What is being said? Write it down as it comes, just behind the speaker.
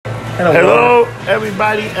Hello,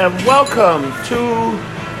 everybody, and welcome to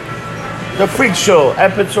the Freak Show,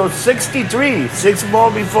 episode 63. 6 more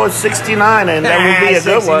before 69, and that would be a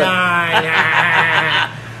good one.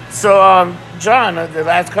 So, John, the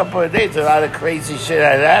last couple of days, a lot of crazy shit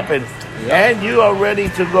has happened, and you are ready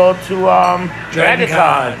to go to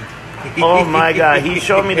DragonCon. Oh my God, he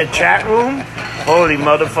showed me the chat room. Holy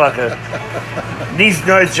motherfucker. These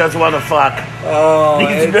nerds just want to fuck. Oh,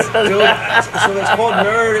 dude, so it's called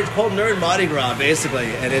Nerd Mardi Gras,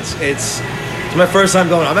 basically, and it's my first time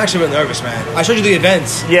going. I'm actually really nervous, man. I showed you the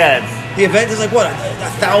events. Yeah. The event is like, what,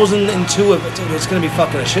 1,002 of it. Dude, it's going to be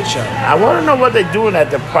fucking a shit show. I want to know what they're doing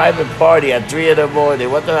at the private party at 3 in the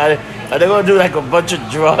morning. Are they going to do like a bunch of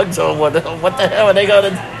drugs, or what the hell are they going to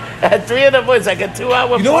do? At 3 in the morning, it's like a 2-hour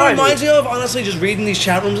party. You know what it reminds me of? Honestly, just reading these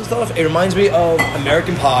chat rooms and stuff, it reminds me of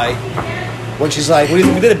American Pie, when she's like, we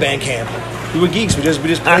did a band camp. We were geeks. We just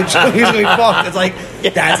played. He's gonna be fucked. It's like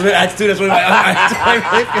that's what I feel. It's like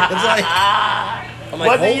I'm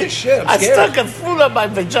like, holy shit! I'm scared. I stuck a flute up my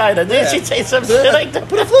vagina. Didn't she say some shit like that?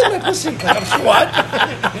 Put a flute in my pussy. Like, I'm what?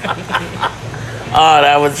 Oh,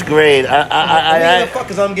 that was great. What the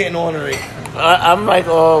fuck is I'm getting ornery? I'm like,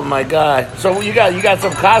 oh my God. So you got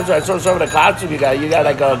some costumes. I saw some of the costumes you got. You got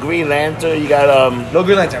like a Green Lantern. You got no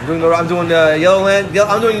Green Lantern. I'm doing Yellow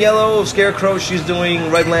I'm doing Yellow Scarecrow. She's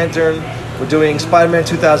doing Red Lantern. We're doing Spider-Man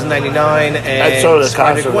 2099 and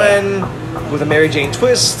Spider-Gwen with a Mary Jane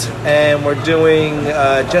twist, and we're doing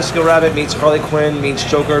Jessica Rabbit meets Harley Quinn meets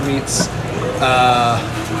Joker meets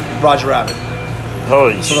Roger Rabbit.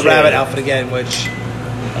 Holy shit! So the Rabbit outfit again, which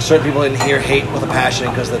certain people in here hate with a passion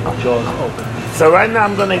because the jaw is open. So right now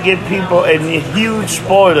I'm going to give people a huge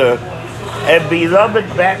spoiler. A beloved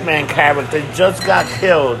Batman character just got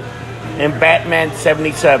killed in Batman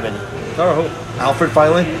 77. Oh, Alfred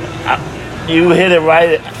finally? You hit it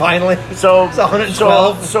right. Finally? So it's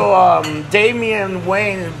 112. So Damian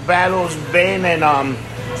Wayne battles Bane, and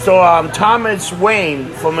Thomas Wayne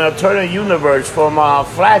from an alternate universe from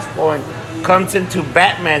Flashpoint comes into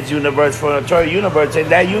Batman's universe for an alternate universe. In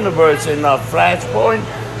that universe, in Flashpoint,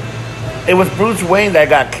 it was Bruce Wayne that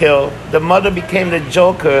got killed. The mother became the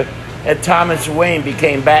Joker, and Thomas Wayne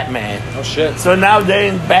became Batman. Oh shit! So now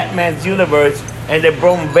they're in Batman's universe, and they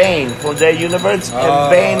brought Bane from their universe, and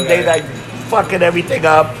Bane they like fucking everything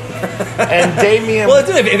up. And Damian. Well,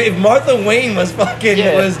 dude, if Martha Wayne was fucking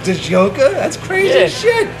was the Joker, that's crazy as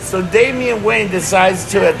shit. So Damian Wayne decides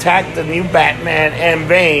to attack the new Batman and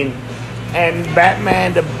Bane. And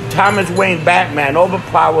Batman, the Thomas Wayne Batman,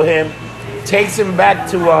 overpower him, takes him back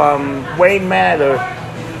to Wayne Manor,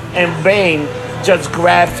 and Bane just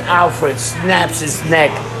grabs Alfred, snaps his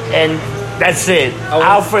neck, and that's it.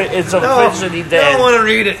 Alfred is officially dead. I don't want to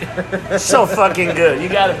read it. So fucking good. You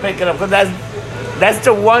got to pick it up, because that's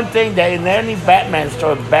the one thing that in any Batman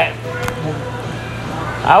story,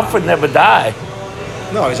 Alfred never died.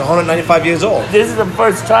 No, he's 195 years old. This is the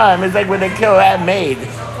first time. It's like when they kill Aunt Maid.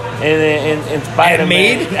 In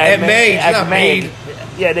Spider-Man. Aunt Maid.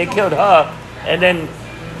 Yeah, they killed her, and then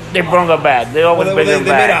they brought her back. They always bring her back.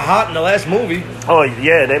 They made her hot in the last movie. Oh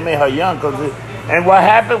yeah, they made her young. And what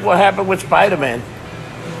happened? What happened with Spider-Man?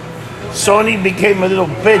 Sony became a little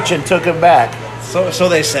bitch and took him back. So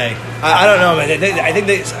they say. I don't know, man. I think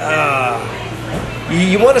they.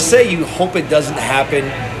 You want to say you hope it doesn't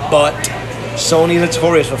happen, but Sony's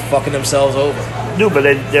notorious for fucking themselves over. No, but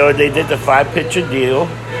they did the 5-picture deal.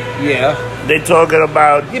 Yeah, they're talking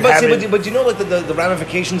about. Yeah, but you know, like the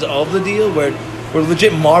ramifications of the deal, where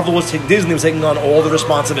legit Marvel was Disney was taking on all the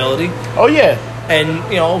responsibility. Oh yeah, and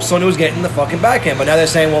Sony was getting the fucking back end. But now they're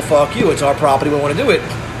saying, well, fuck you, it's our property, we want to do it.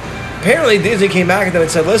 Apparently, Disney came back at them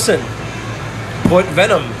and said, listen, put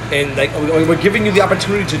Venom in. Like, we're giving you the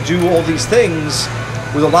opportunity to do all these things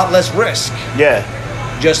with a lot less risk. Yeah.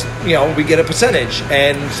 Just, we get a percentage,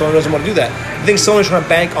 and Sony doesn't want to do that. I think Sony's trying to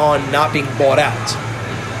bank on not being bought out.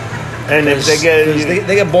 And if they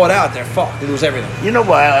get bought out, they're fucked. They lose everything. You know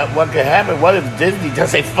what could happen? What if Disney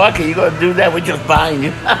just say, fuck it, you're going to do that, we're just buying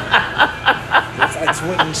you? That's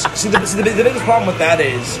what, the biggest problem with that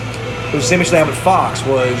is, it was the same issue they had with Fox,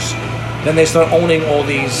 was then they start owning all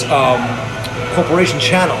these corporation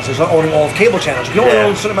channels. They start owning all of cable channels. You can only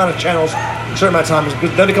own a certain amount of channels a certain amount of time,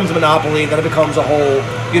 because then it becomes a monopoly, then it becomes a whole,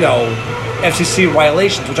 FCC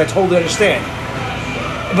violations, which I totally understand.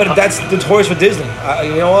 But that's notorious for Disney.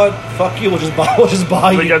 You know what? Fuck you. We'll just buy you. We'll just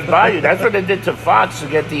buy you. That's what they did to Fox to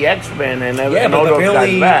get the X-Men and but all those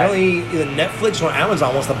guys back. Apparently either Netflix or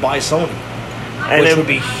Amazon wants to buy Sony, which would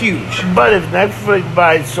be huge. But if Netflix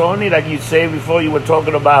buys Sony, like you say before, you were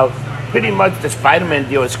talking about, pretty much the Spider-Man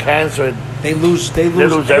deal is canceled. They lose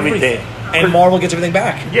everything. And Marvel gets everything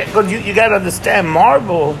back. Yeah, because you got to understand,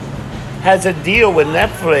 Marvel has a deal with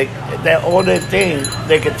Netflix that all their things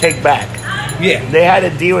they could take back. Yeah. They had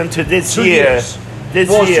a deal into this 2 year. years. This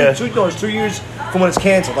Well, year. it's 2 years from when it's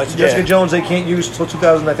canceled. Like Yeah. Jessica Jones, they can't use until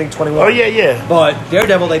 2021. Oh yeah. But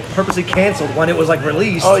Daredevil, they purposely canceled when it was like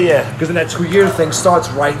released. Oh, yeah. Because then that 2-year thing starts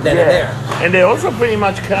right then and there. And they also pretty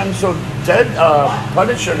much canceled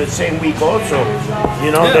Punisher the same week also.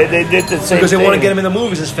 You know, Yeah. they did the same Because they thing. want to get him in the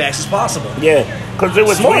movies as fast as possible. Yeah, because it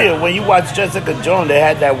was Smart. weird. When you watch Jessica Jones, they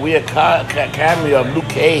had that weird cameo of Luke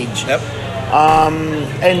Cage. Yep.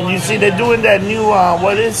 And you see they're doing that new,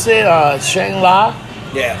 what is it, Shang-La?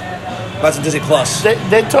 Yeah. That's a Disney Plus.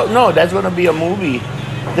 They told, no, that's going to be a movie.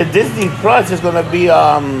 The Disney Plus is going to be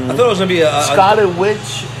I thought it was going to be a Scarlet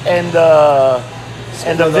Witch and the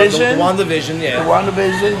Vision. The WandaVision, yeah. The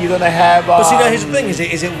WandaVision. You're going to have... But see, now here's the thing.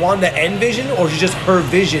 Is it Wanda and Vision, or is it just her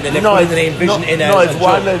Vision, and they're putting the name Vision in as no, a it's joke?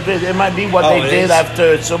 WandaVision. It might be what Oh, they it did is?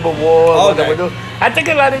 after Civil War. Oh, what they okay. were doing. I think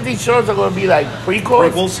a lot of these shows are going to be like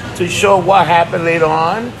prequels Prequels? to show what happened later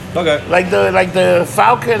on. Okay. Like the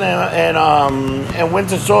Falcon and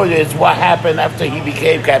Winter Soldier is what happened after he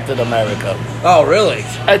became Captain America. Oh, really?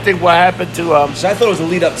 I think what happened to So I thought it was a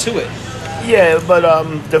lead up to it. yeah, but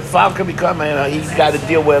the Falcon becoming he's got to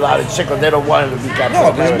deal with a lot of shit 'cause they don't want him to be Captain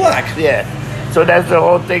No, 'cause he's America. black. Yeah, so that's the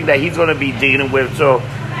whole thing that he's going to be dealing with. So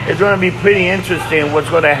it's going to be pretty interesting what's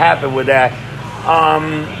going to happen with that.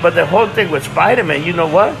 But the whole thing with Spider-Man, you know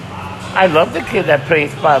what? I love the kid that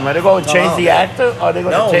plays Spider-Man. They're going to change the actor, or are they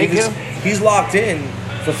going to No, take he's, him? he's locked in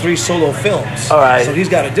for 3 solo films. All right. So he's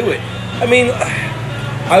got to do it. I mean,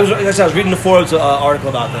 I was reading the Forbes article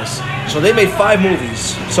about this. So they made 5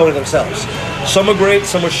 movies, Sony themselves. Some are great,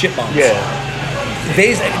 some are shit bombs. Yeah.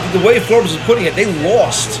 The way Forbes is putting it, they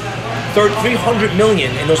lost $300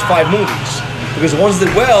 million in those 5 movies because the ones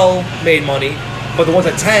that well made money, but the ones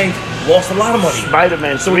that tanked lost a lot of money.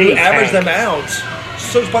 Spider-Man So when 3 you average tanked. them out,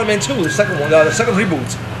 so Spider-Man 2, the second one, the second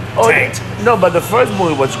reboot, tanked. No, but the first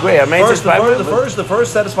movie was great. Amazing First, Spider-Man. the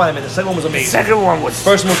first set of Spider-Man, the second one was the amazing. second one was...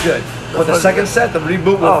 First one was good, but the first- second set, the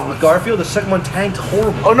reboot with Garfield, the second one tanked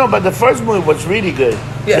horrible. Oh no, but the first movie was really good.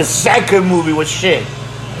 Yeah. The second movie was shit.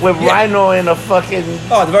 With Yeah. Rhino in a fucking...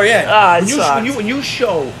 Oh, at the very end. Ah, it when, sucks. when you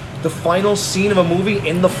show the final scene of a movie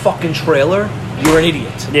in the fucking trailer, you're an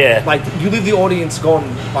idiot. Yeah. Like, you leave the audience going,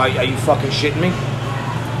 are you fucking shitting me?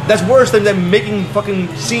 That's worse than them making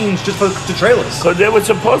fucking scenes just for the trailers. Because they were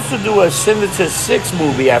supposed to do a Sinister Six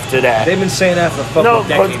movie after that. They've been saying that for fucking No,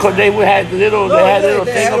 decades. because they had little, No, they had they- little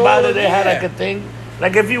they thing had about all it. They the- had yeah. like a thing.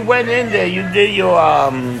 Like if you went in there, you did your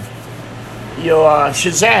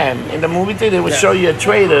Shazam in the movie theater. They would Yeah. show you a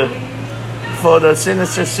trailer for the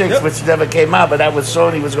Sinister Six, Yep. which never came out. But that was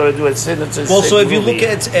Sony was going to do a Sinister Well, Six. so if you movie.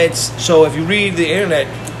 look at so if you read the internet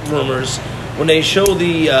rumors, when they show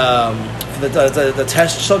the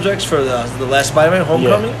test subjects for the last Spider-Man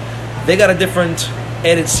Homecoming, they got a different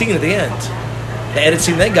edit scene at the end. The edit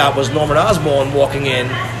scene they got was Norman Osborn walking in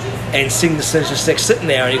and seeing the Sinister Six sitting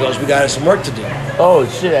there, and he goes, "We got some work to do." Oh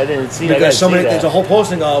shit! I didn't see. I gotta Because see that. there's a whole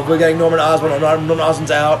posting of we're getting Norman Osborn, or Norman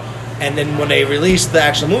Osborn's out, and then when they released the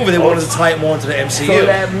actual movie, they wanted to tie it more into the MCU. So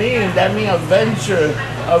that means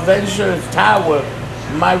Avengers Tower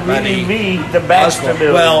might really be the Baxter Oscorp.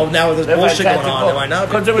 building. Well, now with this The bullshit going Fantastic on, Four. it might not be.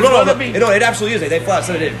 Because it was no, going to no, be. no, it absolutely is. They flat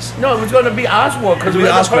said it is. No, it was going to be Oswald because It we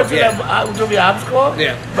was the Oscorp, person yeah. that it was going to be Oscorp.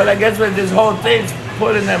 Yeah. But I guess when this whole thing's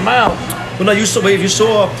put in their mouth, Well, no, if you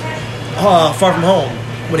saw Far From Home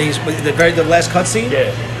when he's the last cutscene,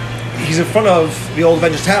 he's in front of the old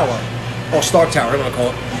Avengers Tower or Stark Tower, whatever you want to call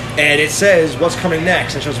it, and it says what's coming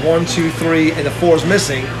next. It shows 1, 2, 3, and the 4 is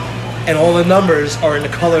missing, and all the numbers are in the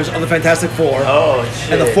colors of the Fantastic Four. oh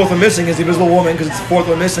shit! And the 4th one missing is the Invisible Woman because it's the 4th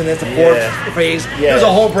one missing. That's the 4th Yeah. phase. Yeah. There's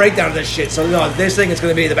a whole breakdown of this shit. So they're saying it's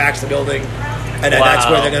going to be the Baxter Building, and that's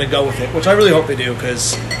Wow. where they're going to go with it. Which I really hope they do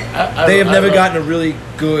because I they have never love- gotten a really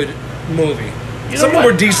good movie. You Some know of them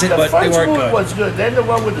what? were decent, the but they first weren't movie good. was good. Then the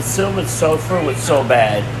one with the Silver Surfer was so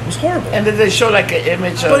bad. It was horrible. And then they show like an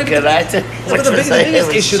image of But Galactus. But the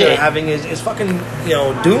biggest issue they're having is fucking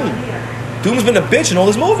Doom. Doom's been a bitch in all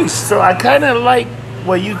his movies. So I kind of like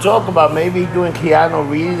what you talk about, maybe doing Keanu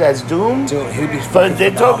Reeves as Doom. Dude, he'd be But fucking they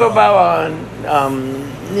talk phenomenal. about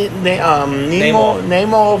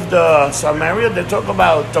Nemo of the Samaria. They talk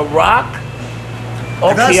about The Rock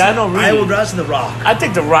or Keanu Reeves. I would rather see The Rock. I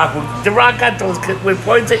think The Rock. The Rock got those with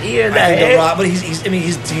pointed ear and I that think The head. Rock, but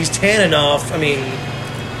he's tan enough. I mean,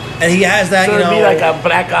 and he has that. So You it'd know, be like a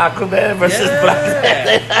Black Aquaman versus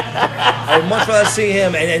Black. I would much rather see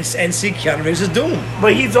him and see Keanu Reeves as Doom.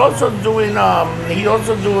 But he's also doing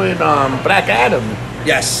Black Adam.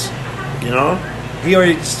 Yes, You know. he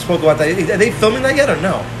already spoke about that. Are they filming that yet or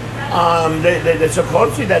no? They're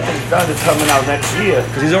supposedly that thing's done is coming out next year.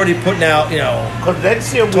 Because he's already putting out, Because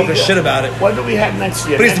next year talking shit about it. What do we have next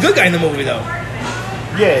year? But he's the good guy in the movie, though.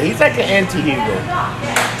 Yeah, he's like an anti-hero.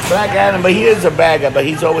 Black Adam, but he is a bad guy, but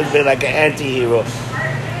he's always been like an anti-hero.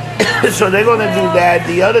 So they're gonna do that.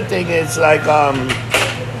 The other thing is like,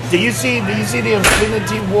 do you see the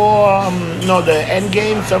Infinity War? No, the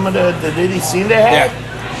Endgame. Some of the did you see they had?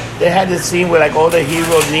 Yeah. They had this scene where like all the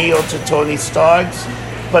heroes kneel to Tony Stark's.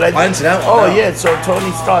 But I didn't see that one. Oh no. yeah, so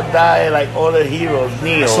Tony Stark died, like all the heroes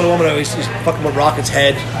kneel. I saw the woman that was fucking with Rocket's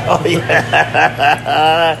head. Oh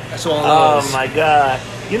yeah. I saw all those. Oh my god.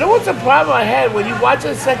 You know what's the problem I had when you watch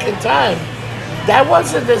it a second time? That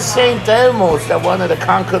wasn't the same Thanos that wanted to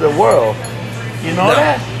conquer the world. You know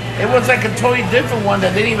that? It was like a totally different one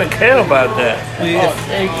that didn't even care about that. Yeah. Oh,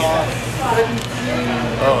 thank you.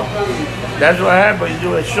 Oh, that's what happened. You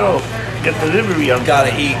do a show, get delivery on.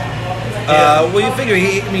 Gotta eat. Well, you figure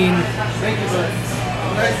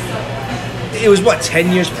it was what,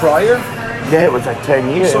 10 years prior? Yeah, it was like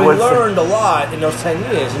 10 years. So we learned a lot in those 10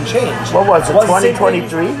 years and changed. What was it,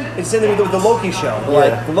 2023? It's in with the Loki show.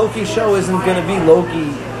 Like, the Loki show isn't going to be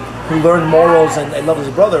Loki who learned morals and loved his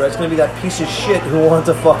brother. It's going to be that piece of shit who wanted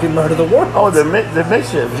to fucking murder the world. Oh, the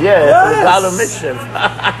mischief. Yeah, yes. The god of mischief.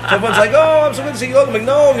 Everyone's like, oh, I'm so good to see you, Loki. I'm like,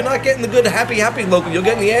 no, you're not getting the good, happy Loki. You're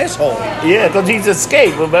getting the asshole. Yeah, because he's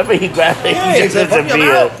escaped. Remember, he grabbed it. Yeah, he just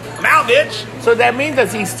disappeared. I'm out, bitch. So that means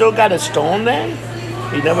that he still got a stone then?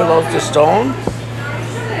 He never lost the stone?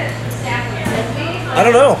 I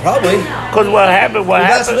don't know, probably. Because what happened?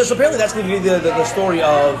 Apparently that's going to be the story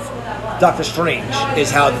of Doctor Strange,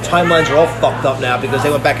 is how the timelines are all fucked up now because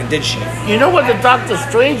they went back and did shit. You know what the Doctor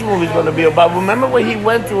Strange movie is going to be about? Remember when he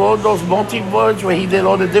went through all those multiverses where he did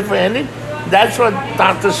all the different endings? That's what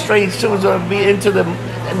Doctor Strange 2 is going to be, into the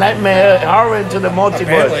nightmare horror, into the multiverse.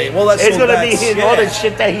 Apparently. Well, it's going to be all the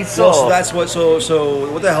shit that he saw. Well, so that's what. So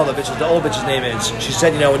what the hell the old bitch's name is? She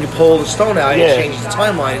said, when you pull the stone out, it changes the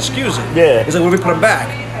timeline, it skews it. Yeah. He's like, what if we put them back?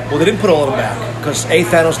 Well, they didn't put all of them back because A,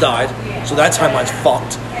 Thanos died, so that timeline's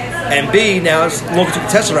fucked, and B, now it's Loki took the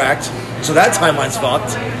Tesseract, so that timeline's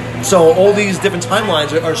fucked. So all these different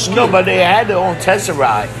timelines are skewed. No, but they had their own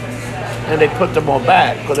Tesseract, and they put them all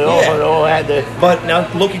back because they all had the. But now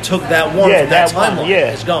Loki took that one from that timeline.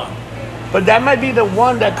 Yeah, it's gone. But that might be the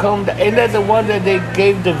one that come. Ain't that the one that they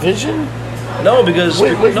gave the Vision? No, because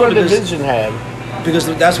which one did Vision have? Because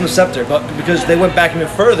that's from the Scepter, but because they went back even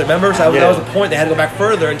further. Remember, so that was the point. They had to go back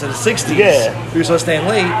further into the '60s. Yeah. We saw Stan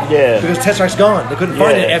Lee. Yeah. Because Tesseract's gone. They couldn't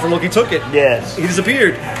find it after Loki took it. Yes. He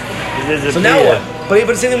disappeared. So now what? But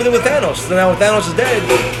the same thing with Thanos. So now Thanos is dead.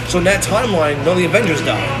 So in that timeline, none of the Avengers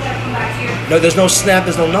died. No, there's no snap.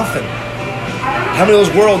 There's no nothing. How many of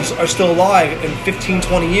those worlds are still alive in 15,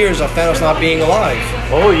 20 years of Thanos not being alive?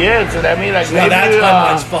 Oh, yeah. So that means like so maybe that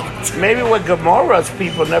timeline's fucked. Maybe with Gamora's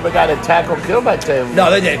people never got attacked or killed by Thanos.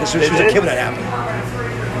 No, they did, because she was a kid when that happened.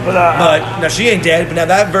 But now she ain't dead, but now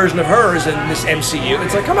that version of her is in this MCU.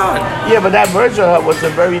 It's like, come on. Yeah, but that version of her was a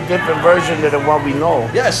very different version than the one we know.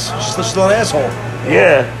 Yes, she's still an asshole.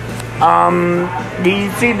 Yeah. Do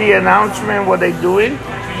you see the announcement, what they doing?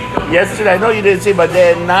 Yesterday, I know you didn't see, but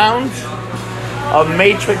they announced of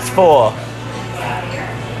Matrix 4.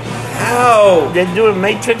 How? They're doing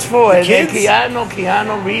Matrix 4. And then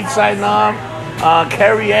Keanu Reeves signed up.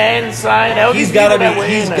 Carrie Ann signed. He's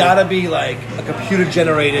gotta be like a computer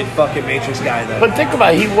generated fucking Matrix guy though. But think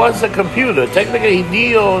about it, he was a computer. Technically,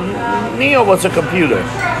 Neo was a computer.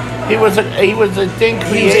 He was a thing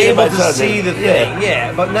created by somebody. He was able to see the thing.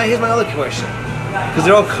 Yeah. But now here's my other question. Because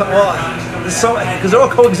they're all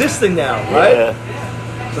coexisting now, right? Yeah.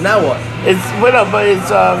 So now what? Is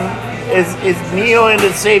Neo in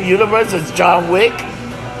the same universe as John Wick?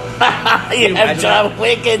 You have John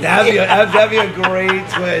Wick in that'd be a great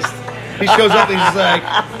twist. He shows up and he's like,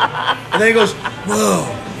 and then he goes, whoa.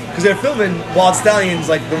 Because they're filming Wild Stallions,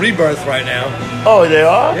 like the rebirth right now. Oh, they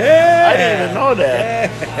are? Yeah. I didn't even know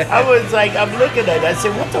that. Yeah. I was like, I'm looking at it. I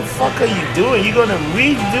said, what the fuck are you doing? You're going to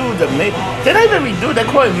redo the Matrix? Did I even redo? They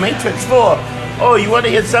call it Matrix 4. Oh, you want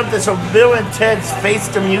to hear something? So Bill and Ted's Face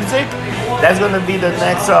the Music? That's going to be the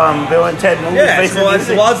next Bill and Ted movie. Yeah, Face the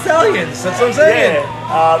Music. Wild Stallions. That's what I'm saying.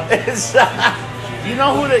 Yeah. You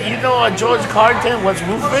know George Carlton was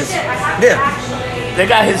Rufus? Yeah. They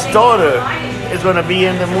got his daughter is going to be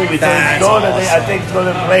in the movie. So his daughter, I think, is going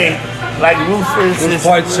to play like Rufus. Is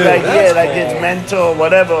part two. Like, like his mentor or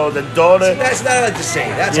whatever, or the daughter. See, that's not like to say.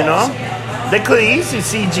 That's awesome. They could easily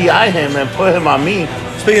CGI him and put him on me.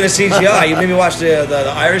 Speaking of CGI, you made me watch the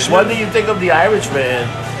Irishman. What do you think of the Irishman?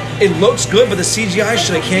 It looks good, but the CGI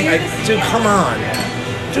shit, dude, come on.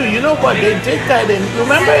 Dude, you know what? They did that in.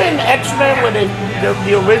 Remember in X-Men when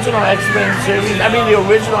the original X-Men series? I mean, the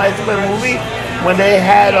original X-Men movie when they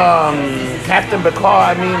had Captain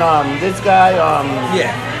Picard. I mean, this guy.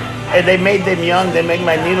 Yeah. And they made them young. They made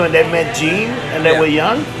Magneto and they met Jean, and they Yeah. were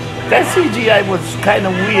young. That CGI was kind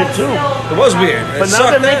of weird too. It was weird. But now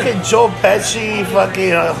they're making Joe Pesci,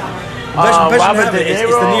 fucking Robert De It's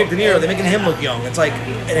Niro. De Niro. They're making him look young. It's like,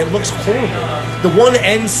 and it looks horrible. The one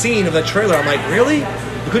end scene of the trailer, I'm like, really?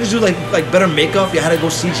 You couldn't just do like better makeup? You had to go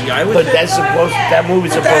CGI with But it? that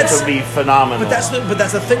movie's supposed to be phenomenal. But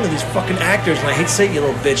that's the thing with these fucking actors, and I hate to say it, you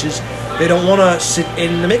little bitches, they don't want to sit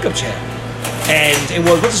in the makeup chair. And it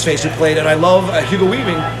was what's his face who played, and I love Hugo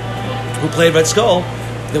Weaving, who played Red Skull.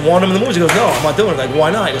 They wanted him in the movies. He goes, no, I'm not doing it. Like, why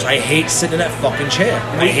not? He goes, I hate sitting in that fucking chair.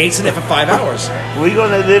 I hate sitting there for 5 hours. We're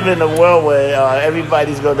gonna live in a world where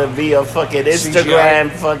everybody's gonna be a fucking Instagram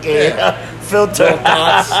fucking filter. Little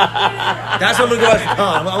dots. That's what I'm gonna go as.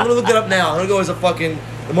 I'm gonna look it up now. I'm gonna go as a fucking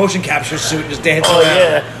motion capture suit and just dance around.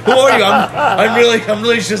 Yeah. Who are you? I'm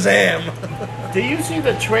really Shazam. Did you see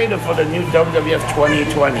the trailer for the new WWF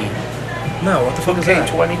 2020? No, what the fuck is Okay, that?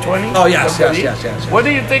 2020. Oh, yes. What do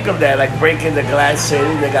you think of that? Like breaking the glass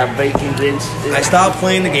city, they got baking bins. I stopped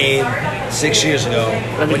playing the game 6 years ago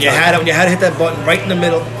when you had to hit that button right in the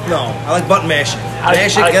middle. No, I like button mashing.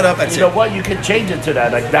 Mash it, get up, that's You know it. what? You can change it to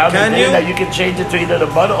that. Like down Can there, you? that you can change it to either the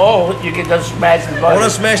button or you can just smash the I button.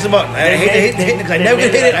 want to smash the button. I hate to hit it because I never can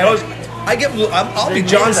hit it. I'll be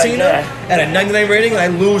John Cena at a 99 rating and I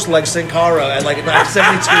lose like Sin Cara at like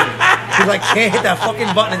 72 because I can't hit that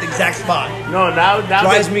fucking button at the exact spot. No, now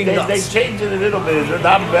Drives me they nuts. changed it a little bit. It's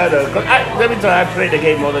not better. Let me tell you, I play the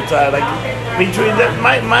game all the time. Like between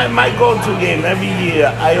my go-to game every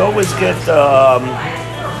year, I always get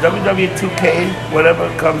WWE 2K, whatever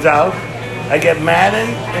comes out. I get Madden,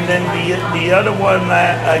 and then the other one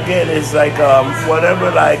I get is like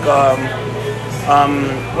whatever like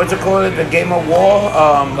what's it called? The Game of War.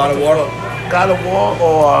 God of War. God of War,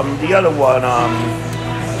 or the other one.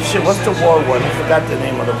 Shit, what's the war one? I forgot the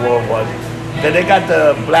name of the war one. Then they got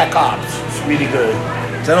the Black Ops. It's really good.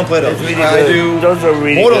 So I don't play those. It's really I good. do. Those are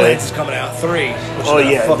really Borderlands good. is coming out 3. Oh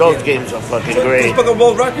yeah, those games are fucking great. It's fucking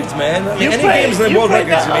world records, man. I mean, any games in the world records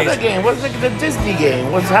that is other amazing. game. What's the Disney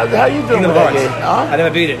game? How you doing Kingdom with that Hearts. game? Huh? I never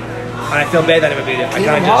beat it. And I feel bad that I never beat it.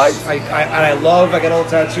 Kingdom I Hearts? got all the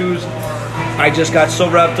tattoos. I just got so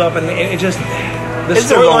wrapped up, and it just the It's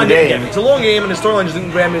a long storyline didn't get game. me. It's a long game, and the storyline just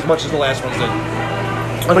didn't grab me as much as the last ones did.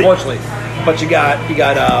 Unfortunately, but you got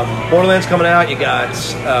Borderlands coming out. You got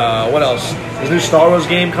what else? There's a new Star Wars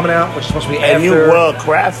game coming out, which is supposed to be A after. new World of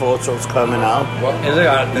Craft also is coming out. Well, is it?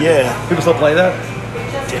 Yeah. People still play that.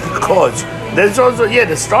 Of course. There's also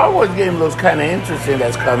the Star Wars game looks kind of interesting.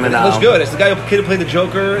 That's coming It out. looks good. It's the guy who played the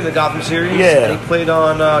Joker in the Gotham series. Yeah. And he played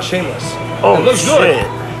on Shameless. Oh it looks shit. good.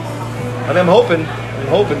 I mean, I'm hoping.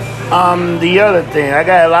 The other thing, I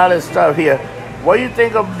got a lot of stuff here. What do you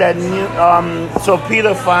think of that new? So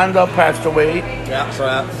Peter Fonda passed away. Yeah. So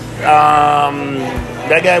that.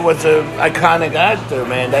 That guy was an iconic actor,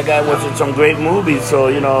 man. That guy was in some great movies. So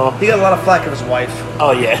He got a lot of flack of his wife.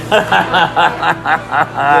 Oh yeah.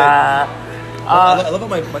 I love how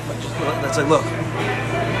my that's like, look,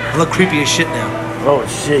 I look creepy as shit now. Oh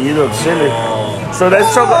shit, you look silly. So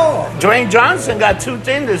that's so. Dwayne Johnson got 2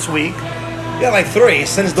 things this week. He got like 3. He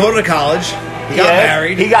sent his daughter to college. He got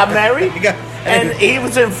married. He got married. He got- and he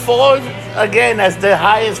was in Ford again as the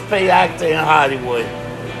highest paid actor in Hollywood.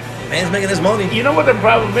 Man's making his money. You know what the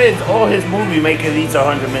problem is? All his movie making at least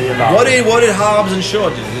 $100 million. What did Hobbs and Shaw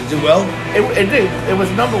do? Did it do well? It did. It was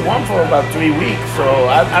 #1 for about 3 weeks. So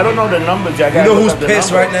I don't know the numbers. I You gotta know look who's up the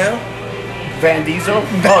pissed numbers. right now? Van Diesel.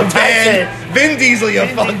 Oh, Tyson. Vin Diesel, you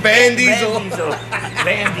fuck. Van Diesel. Van Diesel.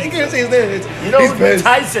 Van I Diesel. can't say his name. You know He's pissed.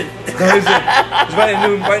 Tyson. No, he's writing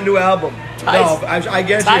a new album. Tyson. No, I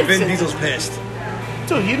guarantee you Vin Tyson. Diesel's pissed.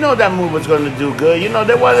 Dude, you know that movie was going to do good. You know,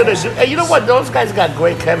 they wanted to do... Hey, you know what? Those guys got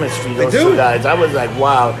great chemistry, those do. 2 guys. I was like,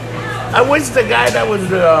 wow. I wish the guy that was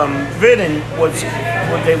the villain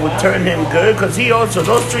they would turn him good, because he also...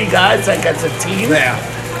 Those 3 guys, like, as a team, Yeah.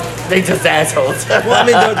 they just assholes. Well, I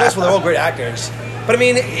mean, that's why they're all great actors. But I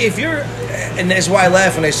mean, if you're, and that's why I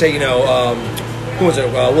laugh when they say, who was it?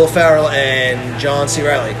 Will Ferrell and John C.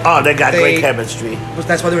 Reilly. Oh, they got great chemistry.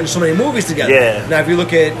 That's why they're in so many movies together. Yeah. Now, if you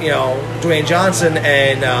look at, Dwayne Johnson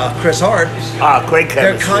and Chris Hart, Great chemistry.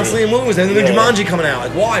 they're constantly in movies. And then Yeah. Jumanji coming out.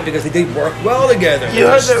 Like, why? Because they work well together. You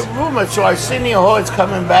heard the rumor, so Arsenio Hall is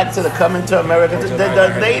coming back to the Coming to America.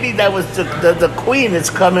 The lady that was the queen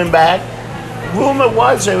is coming back. Rumor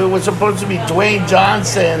was that it was supposed to be Dwayne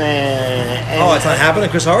Johnson and Oh, it's not happening,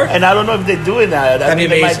 Chris Hart? and I don't know if they're doing that. That'd be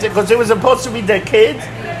amazing. Because it was supposed to be their kid,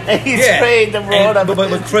 and he's playing the role of.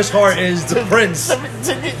 But Chris Hart is the prince,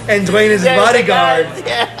 and Dwayne is his Yeah, bodyguard,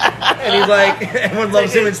 yeah. and he's like, everyone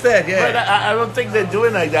loves him instead. But Yeah. I don't think they're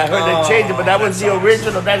doing like that. I heard they changed it, but that was the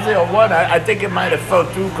original. That's the one. I think it might have fell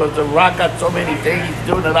through because The Rock got so many things. He's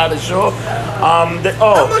doing a lot of show.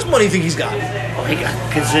 How much money do you think he's got? He got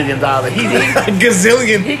 $1 gazillion. A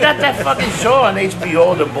gazillion. He got that fucking show on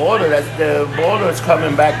HBO, The Border. The Border is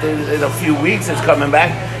coming back in a few weeks. It's coming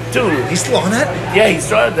back, dude. He's still on that? Yeah, he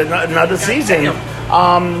started another season. You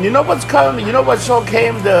know what's coming? You know what show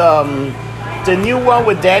came? The new one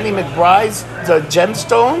with Danny McBride, The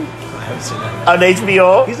Gemstone. I haven't seen that. On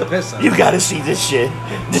HBO. He's a piss. You gotta see this shit.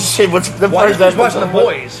 This shit was the Why first did you watch episode. The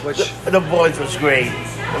Boys? Which... The Boys was great.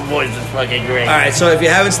 The Boys was fucking great. All right, so if you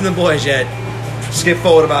haven't seen The Boys yet, skip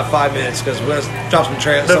forward about 5 minutes because we're gonna drop some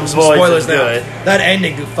some Boys spoilers is now. good. That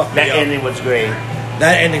ending fucked me That up. ending was great.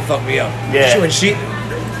 That ending fucked me up. Yeah. When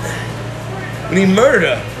he murdered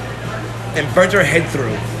her and burnt her head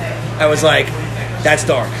through, I was like, that's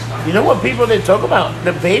dark. You know what people they talk about?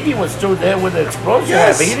 The baby was still there with the explosion.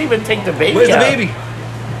 Yes. But he didn't even take the baby Where's the out. baby?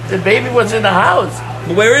 The baby was in the house.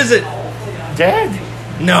 But where is it? Dead.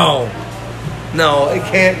 No, it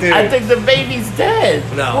can't do. I think the baby's dead.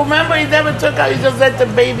 No. Remember, he never took out. He just let the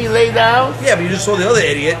baby lay down. Yeah, but you just saw the other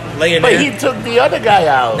idiot laying But there. he took the other guy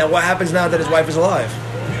out. Now what happens now that his wife is alive?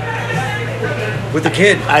 With the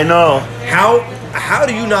kid. I know. How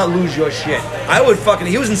do you not lose your shit? I would fucking...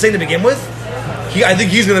 He was insane to begin with. I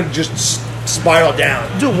think he's gonna just spiral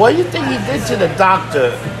down. Dude, what do you think he did to the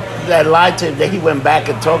doctor that lied to him that he went back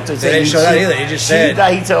and talked to him? They didn't show that either. He just said...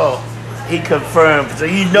 He told... He confirmed. So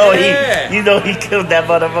you know Yeah. he killed that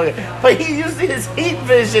motherfucker. But he used his heat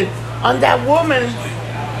vision on that woman.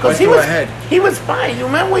 Because Right through her head. he was fine. You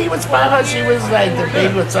remember when he was spying her? She was like, the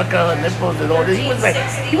baby would suck out her nipples and all this.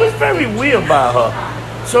 He was very weird about her.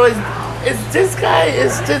 So this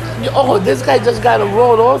guy just got a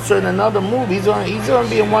role also in another movie. He's gonna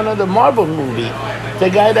be in one of the Marvel movies. The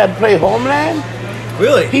guy that played Homeland.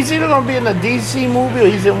 Really? He's either gonna be in a DC movie or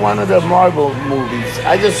he's in one of the Marvel movies.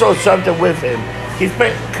 I just saw something with him. He's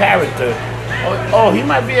playing a character. He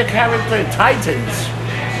might be a character in Titans.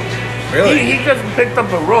 Really? He just picked up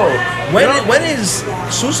a role. When is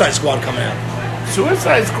Suicide Squad coming out?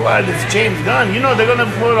 Suicide Squad is James Gunn. You know they're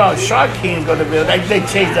gonna put Shark King gonna be like they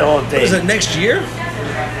changed the whole thing. Is it next year?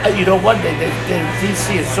 You know what? They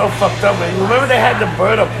DC is so fucked up. Remember they had the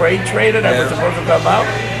Bird of Prey trailer that was supposed to come out?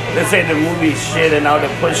 They say the movie's shit and now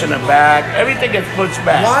they're pushing it back. Everything gets pushed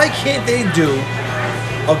back. Why can't they do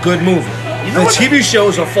a good movie? You know The TV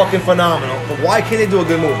shows are fucking phenomenal, but why can't they do a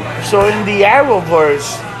good movie? So in the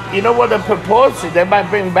Arrowverse, you know what they're proposing? They might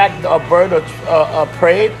bring back a Bird of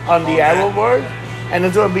Prey on the Arrowverse. And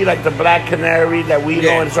it's going to be like the Black Canary that we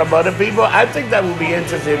know and some other people. I think that would be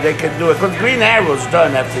interesting if they could do it. Because Green Arrow's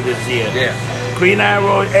done after this year. Yeah. Green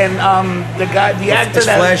Arrow and the actor Is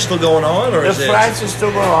Flash still going on, or the is it? Flash is still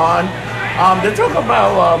going on. They talk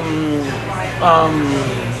about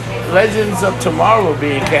Legends of Tomorrow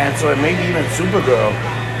being canceled and maybe even Supergirl.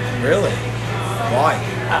 Really? Why?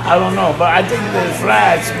 I don't know, but I think the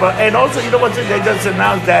Flash. And also, you know what? They just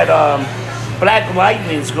announced that Black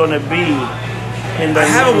Lightning's going to be in the. I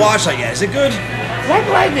haven't watched that yet. Is it good? Black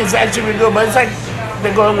Lightning's actually good, but it's like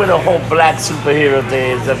they're going with a whole black superhero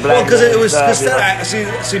thing. The black. Well, because it was stuff,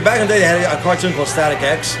 see back in the day they had a cartoon called Static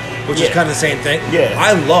X, which is kind of the same thing. Yeah.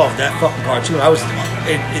 I loved that fucking cartoon. I was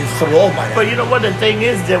enthralled by that. But you know what the thing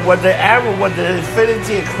is that what the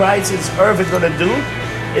Infinity Crisis Earth is gonna do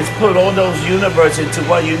is put all those universes into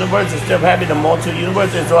one universe instead of having the multiple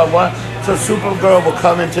universes. So Supergirl will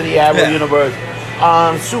come into the Arrow universe.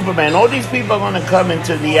 Superman, all these people are gonna come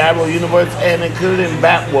into the Arrow universe, and including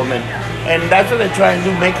Batwoman. And that's what they're trying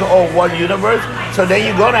to do, make it all one universe. So then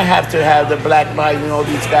you're going to have the Black Knight and all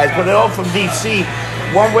these guys. But they're all from DC,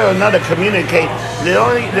 one way or another, communicate.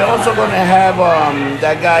 They're also going to have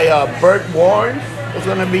that guy, Burt Warren, is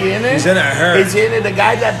going to be in it. He's in it, I heard. He's in it. The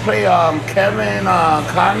guy that played Kevin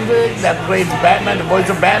Convict, that plays Batman, the voice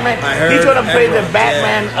of Batman. I heard. He's going to play the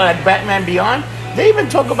Batman, Batman Beyond. They even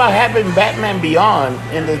talk about having Batman Beyond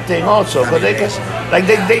in the thing also, because they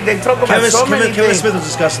talk about so many things. Kevin Smith was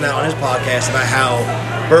discussing that on his podcast about how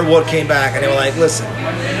Burt Ward came back, and they were like, "Listen,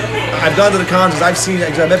 I've gone to the cons, I've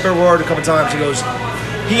met Burt Ward a couple times. He goes,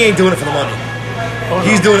 he ain't doing it for the money.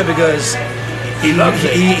 He's doing it because he loves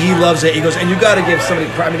it. He loves it. He goes, and you got to give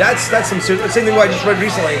somebody. I mean, that's some serious. Same thing I just read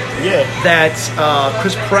recently. Yeah, that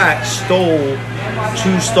Chris Pratt stole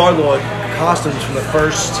 2 Star-Lord costumes from the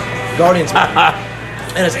first Guardians movie.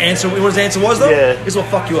 And his answer, what his answer was though? Yeah. This will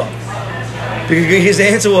fuck you up. Because his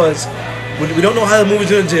answer was, we don't know how the movie's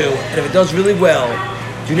going to do, and if it does really well,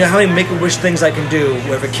 Do you know how many Make-A-Wish things I can do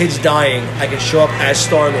where if a kid's dying, I can show up as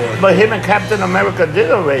Star-Lord? But him and Captain America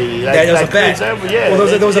did already. Like, there was a bet. Yeah, well,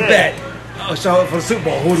 there was a bet. So for the Super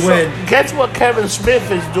Bowl, who would win? Guess what Kevin Smith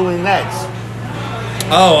is doing next?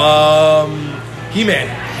 He-Man.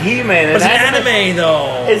 He-Man. It's an anime,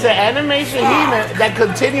 though. It's an animation He-Man that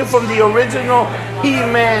continued from the original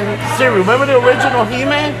He-Man series. Remember the original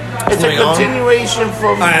He-Man? It's a continuation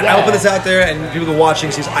from that. I'll put this out there, and people are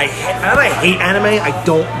watching says, I hate anime. I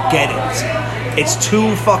don't get it. It's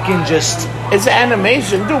too fucking just... It's an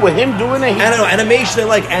animation, dude. With him doing it... I don't know. Animation,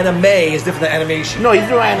 like anime, is different than animation. No, he's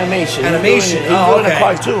doing animation. Animation? He's doing a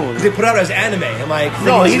cartoon. Because they put it out as anime. I'm like,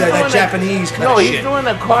 no, he's doing that Japanese kind of shit. No, he's doing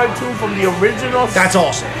a cartoon from the original. That's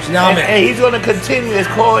awesome. So now I'm in. And he's going to continue. It's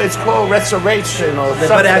called Restoration or something.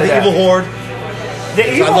 But they have the Evil Horde.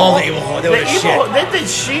 I love the Evil Horde. They were shit. They did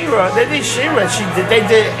She-Ra. They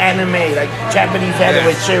did anime, like Japanese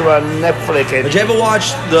anime, She-Ra on Netflix. Did you ever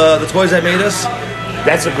watch the Toys That Made Us?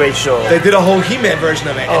 That's a great show. They did a whole He-Man version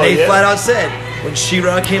of it, and they flat out said when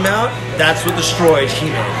She-Ra came out, that's what destroyed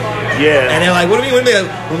He-Man. Yeah. And they're like, what do you mean?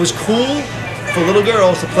 When it was cool for little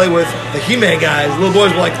girls to play with the He-Man guys, little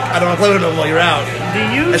boys were like, I don't want to play with them while you're out.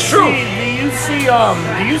 That's true. Do you see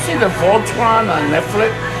the Voltron on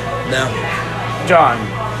Netflix? No. John,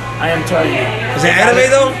 I am telling you. Is it anime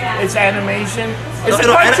though? It's animation. It's a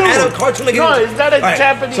cartoon. cartoon. No, it's not a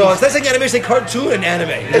Japanese. So instead of saying animation, say cartoon and anime.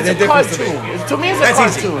 It's a cartoon. To me, it's a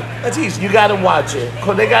cartoon. That's easy. You gotta watch it.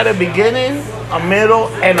 Because they got a beginning, a middle,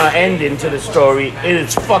 and an ending to the story. It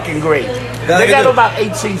is fucking great. They got about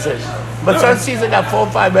 8 seasons. But some seasons got 4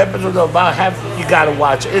 or 5 episodes, about half. You gotta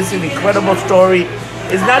watch it. It's an incredible story.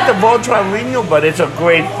 It's not the Voltron reunion, but it's a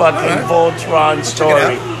great fucking Voltron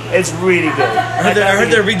story. It's really good. I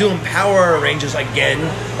heard they're redoing Power Rangers again.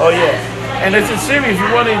 Oh yeah, and it's a series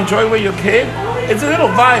you want to enjoy with your kid. It's a little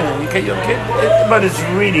violent, but it's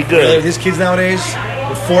really good. Really, with these kids nowadays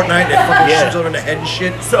with Fortnite, they fucking shoots over in the head and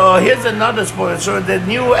shit. So here's another spoiler. So the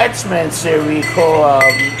new X-Men series called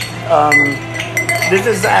this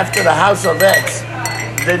is after the House of X.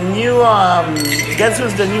 The new guess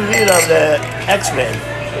who's the new leader of the X-Men?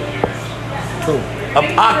 Who?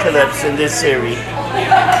 Apocalypse in this series.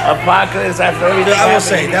 Apocalypse after everything. I will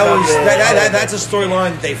say that's a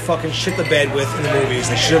storyline that they fucking shit the bed with in the movies.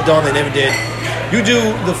 They should have done. They never did. You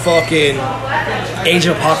do the fucking Age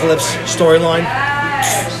of Apocalypse storyline.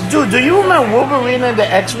 Dude, do you remember Wolverine and the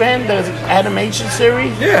X-Men, the animation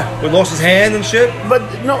series? Yeah, we lost his hand and shit. But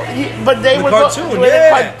no, but they the were cartoon.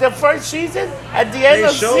 The first season, at the end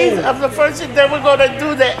of the first season, they were going to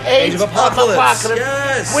do the Age of Apocalypse,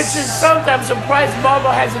 yes. Which is sometimes surprised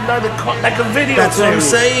Marvel has another like a video. That's series. what I'm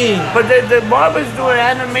saying. But the Marvel's doing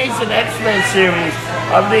an animation X-Men series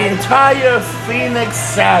of the entire Phoenix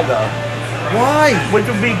saga. Why? Which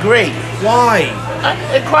would be great. Why?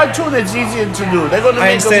 A cartoon is easier to do. They're going to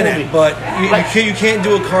make a movie. I understand that, but you can't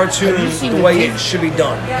do a cartoon the way it should be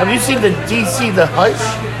done. Have you seen the DC The Hush?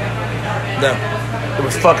 No. It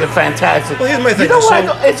was fucking fantastic. Well, here's my thing. You know why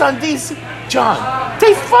it's on DC? John,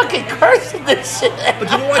 they fucking cursed this shit.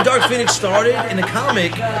 But you know why Dark Phoenix started? In the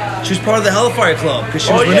comic, she was part of the Hellfire Club because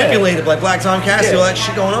she was manipulated by Black Tom Cassidy, all that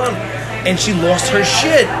shit going on. And she lost her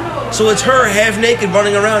shit. So it's her half naked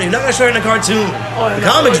running around. You're not going to start in a cartoon. The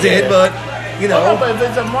comics did, but... You know. No, but if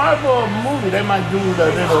it's a Marvel movie, they might do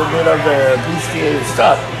the little bit of the boosted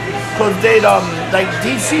stuff. Because they like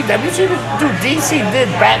DC, have you seen it? Dude, DC did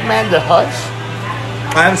Batman the Hush.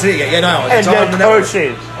 I haven't seen it yet. Yeah, no. And they're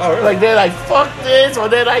cursing. Oh, really? Like, they're like, fuck this, or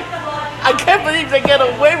they're like, I can't believe they get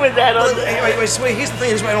away with that. Well, wait, here's the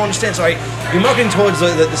thing, this is what I don't understand. Sorry, you're marketing towards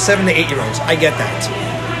the 7 to 8 year olds. I get that.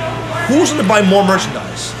 Who's going to buy more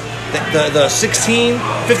merchandise? The 16,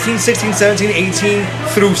 15, 16, 17, 18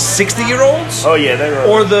 through 60 year olds? Oh yeah, they're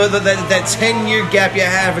or that 10-year gap you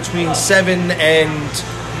have between 7 and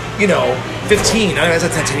 15. I know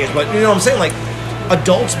that's not 10 years, but you know what I'm saying? Like,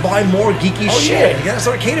 adults buy more geeky shit. Yeah. You gotta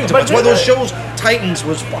start catering to them. That's why those shows, Titans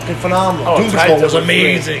was fucking phenomenal. Doom Patrol was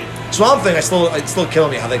amazing. Swamp Thing, it's still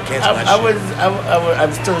killing me how they cancel that shit.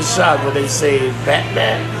 I'm still shocked when they say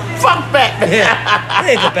Batman. Fuck Batman. Yeah.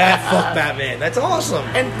 Hey, the fuck Batman. That's awesome.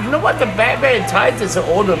 And you know what? The Batman Titans, an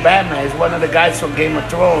older Batman, is one of the guys from Game of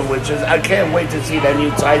Thrones, which is, I can't wait to see that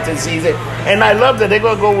new Titan season. And I love that they're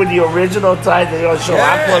going to go with the original Titan. They're going to show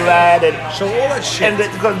Aqualad and show all that shit. And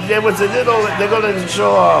because there was a little, they're going to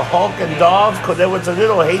show Hulk and Dolph because there was a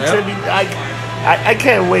little hatred. I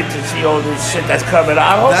can't wait to see all this shit that's coming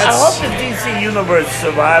out. I hope the DC universe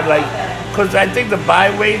survive, because I think the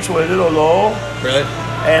buy rates were a little low. Really?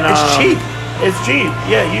 And it's cheap. It's cheap.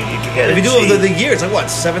 Yeah, you can get it. If you do the year, it's like what,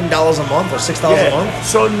 $7 a month or $6 a month?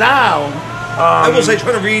 So now, I will say,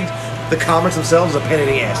 trying to read the comics themselves is a pain in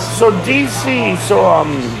the ass. So DC,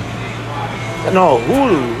 no,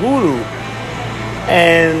 Hulu,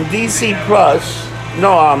 and DC Plus,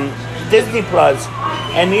 Disney Plus,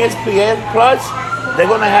 and ESPN Plus, they're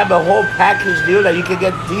gonna have a whole package deal that you can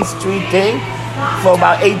get these 3 things for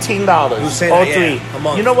about $18. All three. A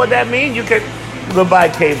month. You know what that means? You can go buy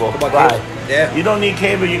cable. Cable. Yeah. You don't need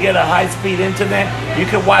cable. You get a high-speed internet. You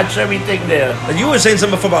can watch everything there. And you were saying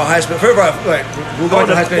something before about high speed. We'll go back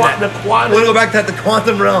to high speed. We're gonna go back to the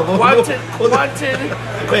quantum realm. Quantum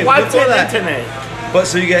internet. But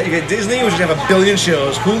so you get Disney, which have 1 billion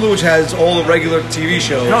shows. Hulu, which has all the regular TV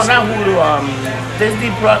shows. No, not Hulu.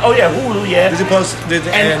 Disney Plus. Oh yeah, Hulu. Yeah. Disney Plus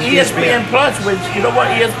and ESPN Plus, which you know what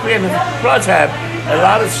ESPN Plus have a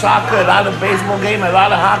lot of soccer, a lot of baseball game, a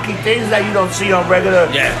lot of hockey things that you don't see on regular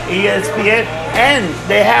ESPN. And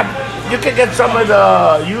they have you can get some of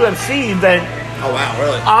the UFC event. Oh wow,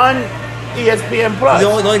 really? On ESPN Plus. The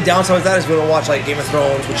only downside with that is we don't watch like Game of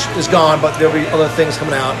Thrones, which is gone, but there'll be other things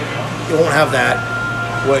coming out. You won't have that.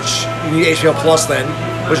 Which you need HBO Plus then,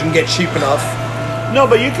 which you can get cheap enough. No,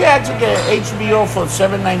 but you can actually get HBO for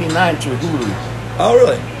 $7.99 through Hulu. Oh,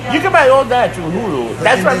 really? You can buy all that through Hulu. But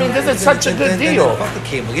that's what I mean. This is such a good deal. Fuck the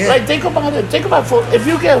cable, yeah. Like think about it. If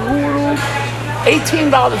you get Hulu,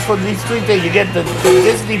 $18 for these 3 things. You get the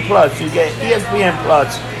Disney Plus, you get ESPN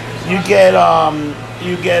Plus, you get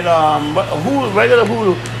Hulu, regular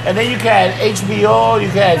Hulu, and then you can add HBO, you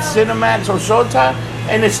can add Cinemax or Showtime.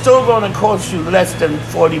 And it's still going to cost you less than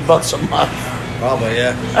 $40 a month. Probably,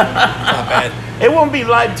 yeah. Not bad. It won't be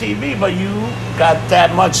live TV, but you got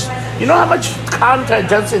that much. You know how much content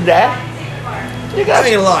just in that? You got. I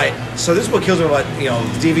ain't gonna lie. So this is what kills me about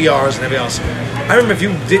DVRs and everything else. I remember if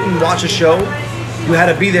you didn't watch a show, you had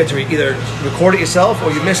to be there to either record it yourself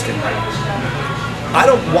or you missed it. I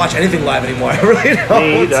don't watch anything live anymore. I really don't.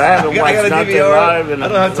 Me either. I haven't watched nothing live in a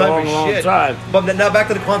long shit. time. But now back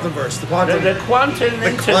to the Quantumverse. The quantum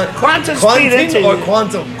speed internet. Or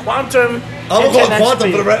quantum. Quantum. I'm gonna call it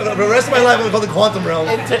quantum for the rest of my life. I'm gonna call it the quantum realm.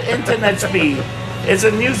 Internet speed. It's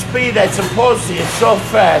a new speed that's supposedly it's so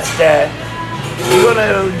fast that you're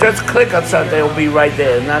gonna just click on something, it'll be right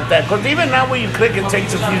there. Not that, because even now when you click, it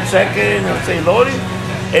takes a few seconds and say loading.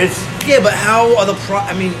 Yeah, but how are the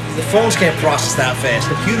phones can't process that fast.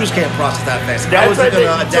 Computers can't process that fast. How is it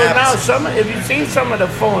gonna adapt? So now, if you've seen some of the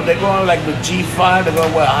phones, they're going like with G5. They're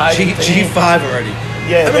going with higher G5 already.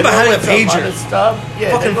 Yeah, I remember having a pager. Stuff.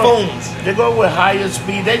 Yeah, fucking phones. They go with higher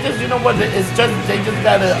speed. They just, you know what? They just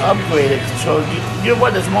gotta upgrade it. So you know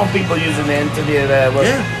what? There's more people using the internet.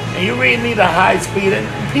 And you really need a high speed. And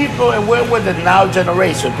we're with the now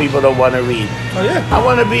generation. People don't want to read. Oh yeah. I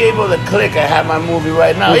want to be able to click and have my movie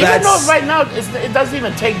right now. Well, even though right now it doesn't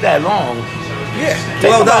even take that long. Yeah.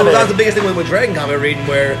 Well, that's the biggest thing with Dragon Con we're reading,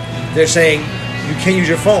 where they're saying you can't use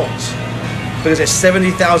your phones because there's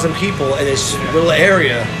 70,000 people in this little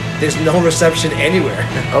area. There's no reception anywhere.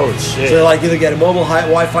 Oh shit! So like either get a mobile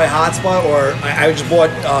Wi-Fi hotspot, or I just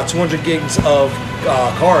bought 200 gigs of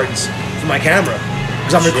cards for my camera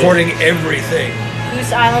because I'm recording everything.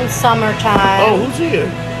 Goose Island summertime. Oh, who's here?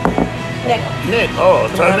 Nick. Oh,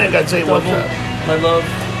 tell Nick I'd say what's up. My love.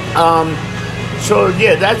 So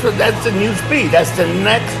yeah, that's the new speed. That's the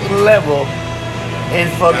next level in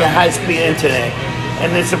fucking high-speed internet,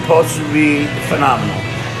 and it's supposed to be phenomenal.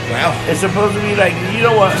 Wow. It's supposed to be like, you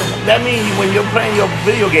know what? That means when you're playing your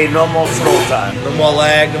video game, no more slow time. No more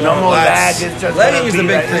lag. No more lag. It's just lagging is the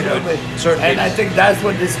big thing. And I think that's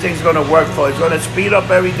what this thing's going to work for. It's going to speed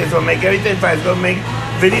up everything. It's going to make everything fast. It's going to make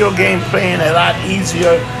video game playing a lot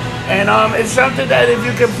easier. And it's something that if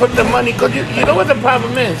you can put the money, because you know what the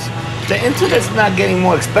problem is? The internet's not getting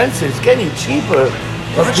more expensive. It's getting cheaper.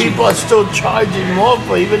 But people are still charging more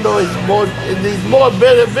for it, even though it's more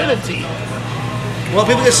availability. Well,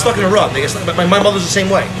 people get stuck in a rut. My mother's the same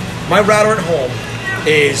way. My router at home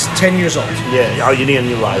is 10 years old. Yeah, you need a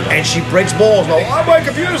new router. And she breaks balls. Well, my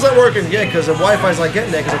computer's not working. Yeah, because the Wi-Fi's not getting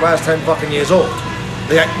there because the router's 10 fucking years old.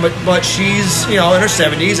 But she's, in her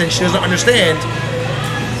 70s, and she doesn't understand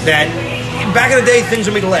that back in the day, things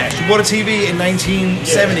would make it last. You bought a TV in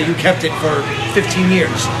 1970, you kept it for 15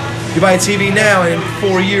 years. You buy a TV now, and in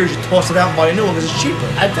 4 years, you toss it out and buy a new one because it's cheaper.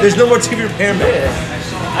 There's no more TV repairman. Yeah.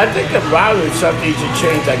 I think a router is something you should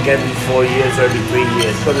change like every 4 years, every 3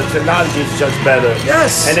 years, because the technology is just better.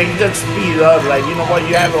 Yes. And they can just speed up. Like, you know what,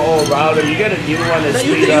 you have an old router, you get a new one that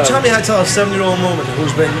speed up. You tell me how to tell a 7-year-old woman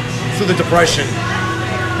who's been through the Depression,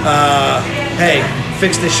 hey,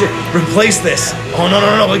 fix this shit, replace this. Oh, no,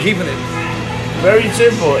 we're keeping it. Very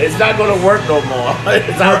simple. It's not going to work no more.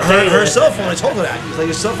 Her cell phone, I told her that. It's like,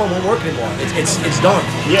 your cell phone won't work anymore. It's done.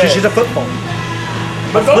 Yeah. She's a flip phone.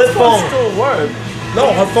 But those phones still work.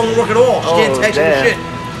 No, her phone won't work at all. She can't Oh, text or damn. shit.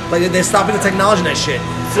 Like they're stopping the technology in that shit.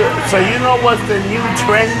 So you know what's the new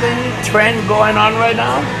trend going on right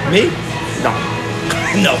now? Me? No,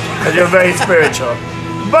 No. because you're very spiritual.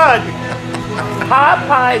 But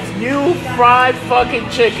Popeye's new fried fucking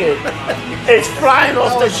chicken is flying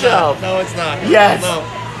off the shelf. No, it's not. Yes. No.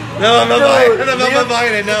 No, I'm not buying it. I'm not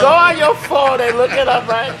buying it. Go No. on your phone and look it up,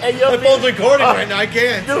 right? And you'll My phone's recording right now. I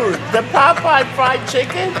can't. Dude, the Popeye fried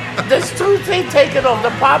chicken, there's two things taken off. The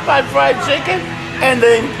Popeye fried chicken and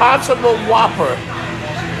the Impossible Whopper.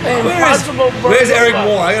 The Impossible Where's Burger Eric Whopper.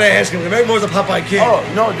 Moore? I gotta ask him. Eric Moore's a Popeye kid. Oh,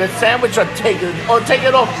 no, the sandwich are taken. Oh, take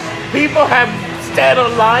it off. People have stand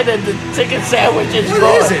online and the chicken sandwich is What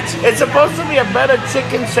gone. is it? It's supposed to be a better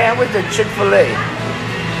chicken sandwich than Chick-fil-A.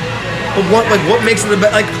 But what makes it a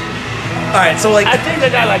better? Like, all right, so like I think they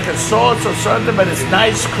got like a sauce or something, but it's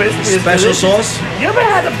nice, crispy. It's special delicious. sauce. You ever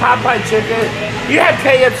had the Popeye chicken? You had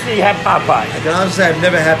KFC, you had Popeye. I can honestly say I've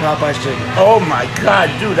never had Popeye's chicken. Oh my God,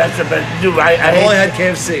 dude, that's the best. Dude, I I've only hate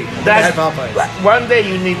had KFC. I that's, had Popeyes. One day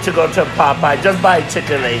you need to go to Popeye. Just buy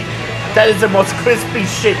Chick-fil-A. That is the most crispy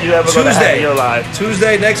shit you ever gonna have in your life.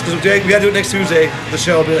 Tuesday next, because we gotta do it next Tuesday. The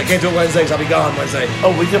show will be like, can't do it Wednesday because I'll be gone Wednesday.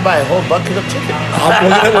 Oh, we can buy a whole bucket of chicken.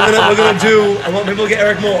 We're gonna do. I want people to get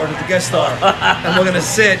Eric Moore as the guest star, and we're gonna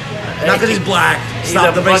sit. Not because he's black. Eat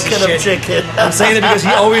Stop a the racist bucket of shit. chicken. I'm saying it because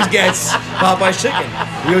he always gets Popeye's chicken.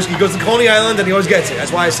 He goes to Coney Island and he always gets it.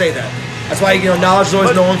 That's why I say that. That's why Knowledge is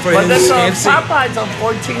always known for but his that's KFC. Popeye's on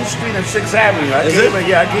 14th Street and 6th Avenue. I Is can it? even,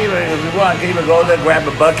 yeah, I can even, if you want, I can even go there, grab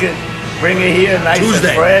a bucket, bring it here, nice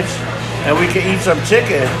Tuesday. and fresh, and we can eat some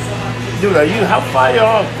chicken. Dude, how far you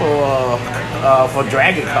off for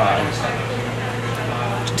Dragon Con?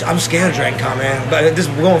 I'm scared of Dragon Con, man. But this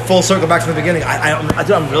we're going full circle back to the beginning.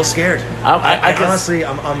 I'm real scared. I can- honestly,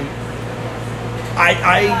 I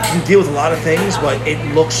can deal with a lot of things, but it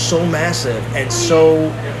looks so massive and so.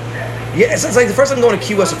 Yeah, it's like the first time I'm going to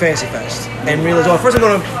Key West at Fantasy Fest and realize, first I'm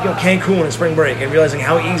going to Cancun in spring break and realizing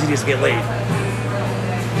how easy it is to get laid.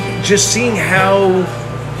 Just seeing how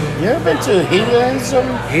You ever been to hedonism?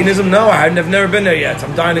 hedonism. No, I've never been there yet.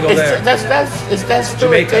 I'm dying to go there. Is that still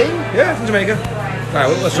Jamaica. a thing? Yeah, it's in Jamaica. All right,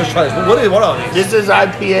 let's just try this. What are these? This is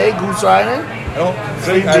IPA, Goose Island. I don't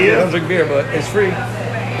Free drink beer? I don't drink beer, but it's free.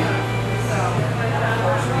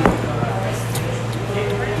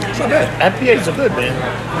 It's not bad. IPAs are good, man.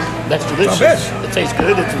 That's delicious. bad. It tastes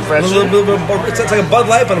good. It's A refreshing. little bit more, it's like a Bud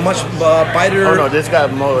Light, but a much biter, Oh no, this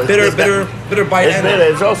got more. bitter bite. It's and-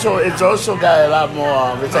 bitter. It's also got a lot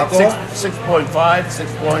more. It's like Alcohol? 6.5,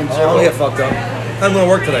 6.0. Oh, I'll get fucked up. I'm going to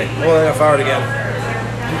work today. Oh, I got fired again.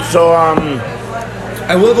 So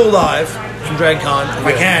I will go live from Dragon Con if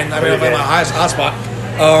I can. I mean, if I'm my highest hotspot.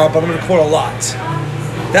 But I'm going to record a lot.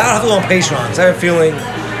 That I'll have to go on Patreon. 'Cause I have a feeling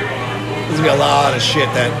there's going to be a lot of shit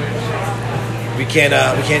that we can't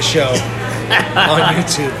show on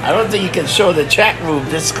YouTube. I don't think you can show the chat room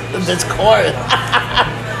this corner.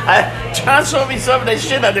 John showed me some of that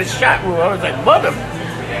shit on the chat room. I was like, mother.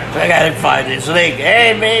 I gotta find this link.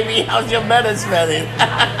 Hey, baby, how's your meta smelling?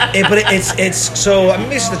 But it's so. I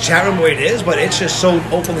mean, it's the chat room the way it is, but it's just so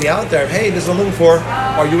openly out there. Hey, this is what I'm looking for.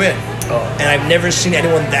 Are you in? Oh. And I've never seen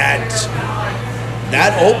anyone that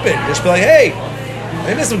open. Just be like, hey,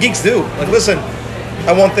 maybe that's what geeks do. Like, listen,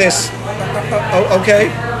 I want this. Oh, okay,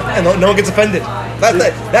 and no one gets offended.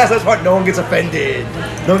 That's the part. No one gets offended.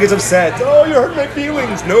 No one gets upset. Oh, you hurt my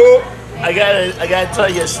feelings. No. I gotta tell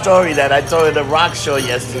you a story that I told in the rock show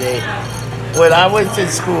yesterday. When I went to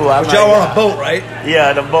school, I was Y'all on a boat, right?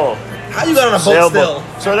 Yeah, the boat. How you got on a boat Sailboat.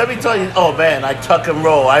 still? So let me tell you. Oh man, I tuck and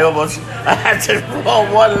roll. I had to roll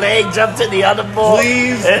one leg, jump to the other boat.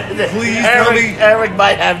 Please tell me. Eric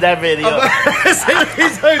might have that video. Please tell me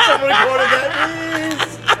someone recorded that, please.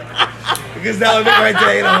 Because that would make my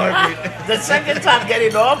day in a heartbeat. The second time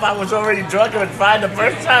getting off, I was already drunk and fine. The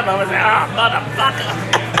first time, I was like, oh, motherfucker.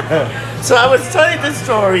 So I was telling this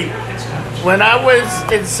story when I was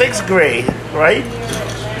in 6th grade, right?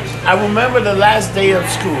 I remember the last day of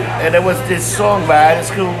school, and there was this song by Out of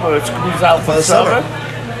School for School's Out for the summer.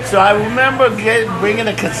 So I remember bringing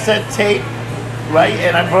a cassette tape, right?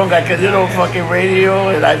 And I broke like a little fucking radio,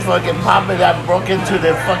 and I fucking popped it. I broke into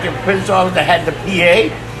the fucking Prince office that had the PA.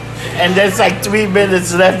 And there's like 3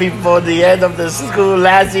 minutes left before the end of the school.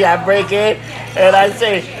 Lastly, I break in and I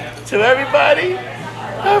say to everybody,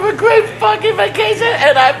 have a great fucking vacation.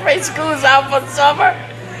 And I pray school's out for summer.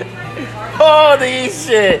 Holy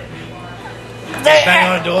shit.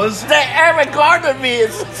 Bang on doors? They Eric guarded me.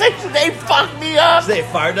 They fucked me up. They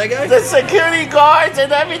fired that guy? The security guards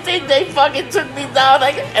and everything, they fucking took me down.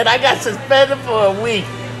 And I got suspended for a week.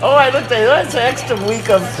 Oh, I looked at that's an extra week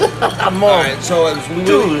of more. All right, so we're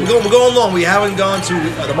going long. We haven't gone to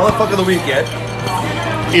the motherfucker of the week yet.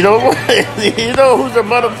 You know what? You know who's the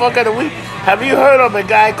motherfucker of the week? Have you heard of a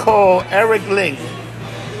guy called Eric Link?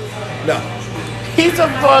 No. He's a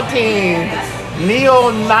fucking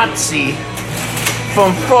neo-Nazi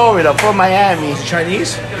from Florida, from Miami. Is he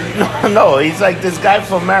Chinese? No, he's like this guy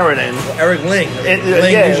from Maryland. Eric Ling. Ling.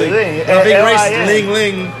 Not being racist. Ling.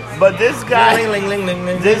 Ling. But this guy,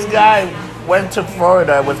 this guy went to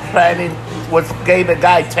Florida, gave a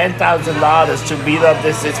guy $10,000 to beat up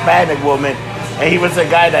this Hispanic woman, and he was a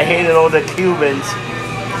guy that hated all the Cubans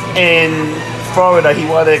in Florida. He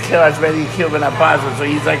wanted to kill as many Cuban as possible. So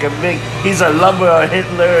he's like he's a lover of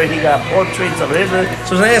Hitler. He got portraits of Hitler.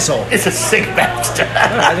 So he's an asshole. It's a sick bastard. He's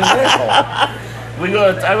an asshole.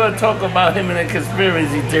 I'm gonna talk about him in a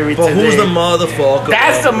conspiracy theory But today. who's the motherfucker?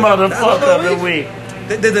 That's the motherfucker of the week.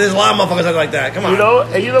 There's a lot of motherfuckers like that. Come on. You know,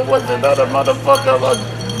 and you know what's another motherfucker?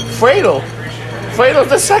 Fredo. Fredo's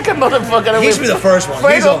the second motherfucker. He used to be the first one.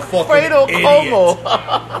 He's a fucking Fredo idiot. Como.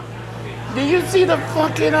 Did you see the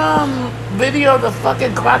fucking video of the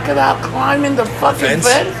fucking crocodile climbing the fucking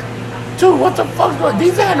fence? Dude, what the fuck's going on?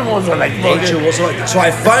 These animals are like nature was like that. So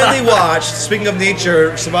I finally watched, speaking of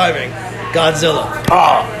nature surviving, Godzilla.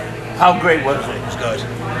 Oh, how great was it? It was good.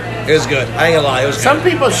 It was good. I ain't gonna lie. It was good. Some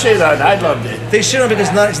people shit on it. I loved it. They shit on it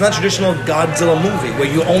because it's not a traditional Godzilla movie where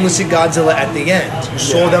you only see Godzilla at the end. You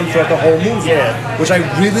saw them throughout the whole movie, which I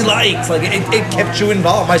really liked. Like it kept you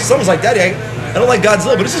involved. My son was like, "Daddy, I don't like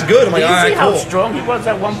Godzilla, but this is good." I'm like, Did you "All see right, how cool." strong he was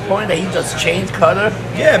at one point that he just changed color?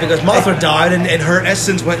 Yeah, because Mothra died and her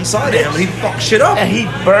essence went inside him and he fucked shit up. And he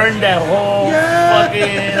burned that whole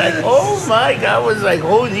fucking like, oh my god! I was like,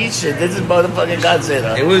 holy shit, this is motherfucking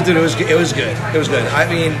Godzilla. It was, dude. It was good. It was good. I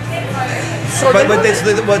mean. But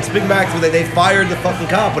what's Big Mac? They fired the fucking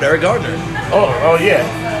cop with Eric Gardner. Oh yeah.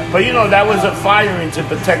 But you know that was a firing to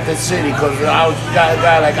protect the city because I was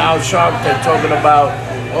guy like Al Sharpton talking about,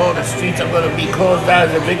 oh, the streets are gonna be closed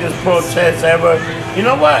down, the biggest protest ever. You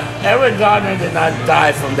know what? Eric Gardner did not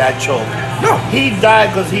die from that choke. No, he died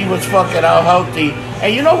because he was fucking unhealthy.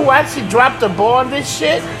 And you know who actually dropped the ball on this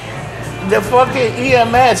shit? The fucking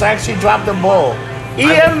EMS actually dropped the ball.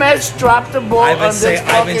 EMS dropped the ball on this fucking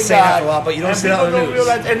guy. I've been saying that a lot, but you don't see that on the news.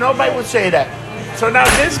 And nobody would say that. So now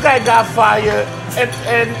this guy got fired,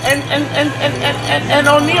 and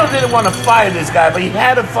O'Neill didn't want to fire this guy, but he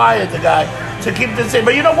had to fire the guy to keep this in.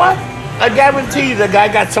 But you know what? I guarantee you the guy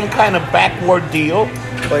got some kind of backward deal.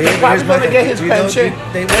 Well, he's probably going to get his pension,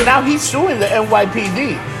 and now he's suing the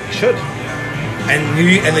NYPD. He should. And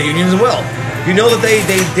the unions as well. You know that they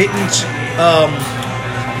didn't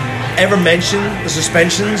ever mention the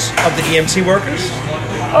suspensions of the EMT workers?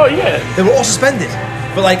 Oh yeah, they were all suspended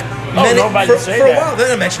for like for a while. They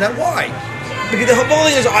didn't mention that. Why? Because the whole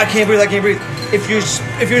thing is, I can't breathe. If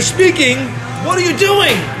you're speaking, what are you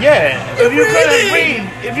doing? Yeah, if you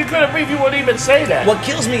couldn't breathe, you wouldn't even say that. What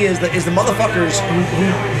kills me is the motherfuckers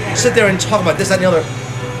who sit there and talk about this, that, and the other.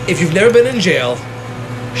 If you've never been in jail,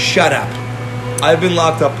 shut up. I've been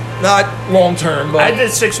locked up, not long term, but I did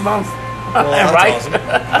 6 months. Well, right? Awesome.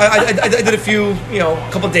 I did a few,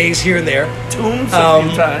 couple days here and there. Tombs a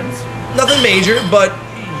few times. Nothing major, but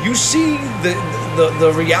you see the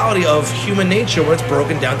reality of human nature when it's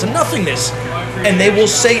broken down to nothingness. And they will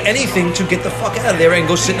say anything to get the fuck out of there and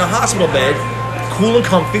go sit in a hospital bed, cool and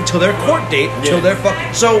comfy, till their court date, till their fuck.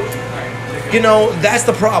 So, that's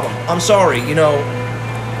the problem. I'm sorry,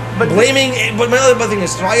 But blaming, but my other thing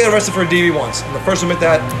is, so I got arrested for a DV once. I'm the first to admit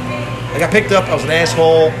that. I got picked up, I was an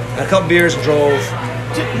asshole, had a couple beers and drove.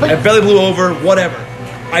 I barely blew over, whatever.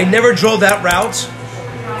 I never drove that route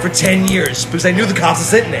for 10 years because I knew the cops were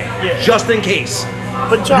sitting there, just in case.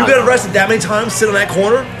 But John, you got arrested that many times, sit on that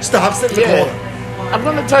corner, stop, sit in the corner. I'm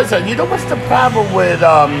going to tell you something. You know what's the problem with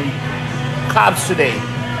cops today?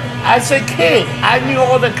 As a kid, I knew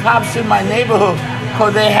all the cops in my neighborhood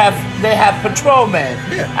because they have patrolmen.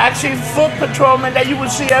 Yeah. Actually, foot patrolmen that you would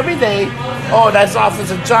see every day. Oh, that's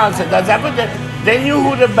Officer Johnson. That's everything. They knew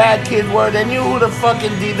who the bad kids were. They knew who the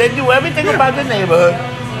fucking They knew everything about the neighborhood.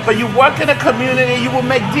 But you work in a community, you will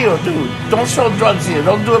make deals, dude. Don't sell drugs here.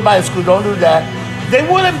 Don't do it by the school. Don't do that. They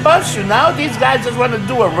wouldn't bust you. Now these guys just want to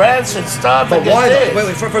do arrests and stuff. But why?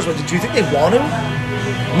 Wait. First of all, do you think they want him?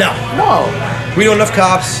 No. We know enough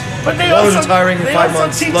cops. But they also retiring in 5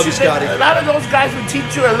 months. Love you, Scotty. A lot of those guys would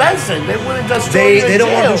teach you a lesson. They wouldn't just throw you in They don't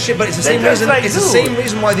jail. want to do shit, but it's the same reason. It's the same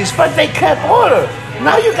reason why these. But they kept order.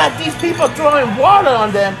 Now you got these people throwing water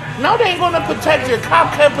on them. Now they ain't going to protect you. A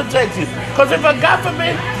cop can't protect you. Because if, God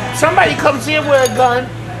forbid, somebody comes in with a gun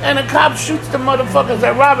and the cop shoots the motherfuckers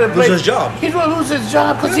that rob the place. Lose his job. He's gonna lose his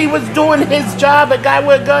job because he was doing his job. A guy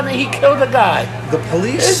with a gun and he killed a guy. The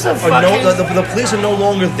police It's a are no, fucking- the police are no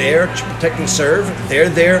longer there to protect and serve. They're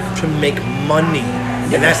there to make money,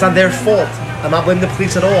 and that's not their fault. I'm not blaming the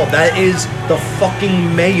police at all. That is the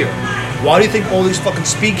fucking mayor. Why do you think all these fucking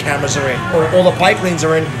speed cameras are in, or all the bike lanes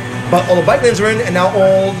are in? But all the bike lanes are in, and now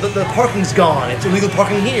all the parking's gone. It's illegal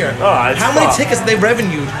parking here. Oh, it's How many fucked. tickets have they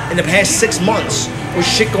revenued in the past 6 months with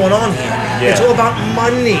shit going on here? Yeah. It's all about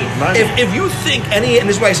money. Money. If you think any, and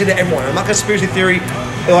this is why I say to everyone, I'm not conspiracy theory.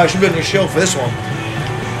 Oh, I should be on your show for this one.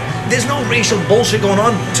 There's no racial bullshit going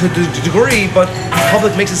on to the degree, but the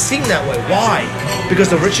public makes it seem that way. Why? Because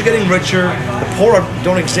the rich are getting richer, the poor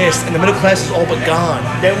don't exist, and the middle class is all but gone.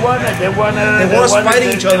 They want us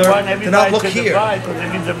fighting each other to not look here. Because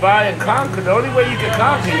if you divide and conquer, the only way you can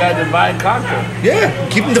conquer, you gotta divide and conquer. Yeah,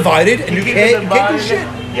 keep them divided, and you keep can't it do divided. shit.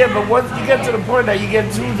 Yeah, but once you get to the point that you get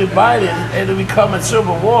too divided, it'll become a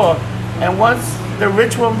civil war. And once the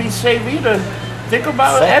rich won't be safe either. Think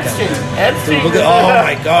about Fuck Epstein. that. Epstein Dude, look was at- oh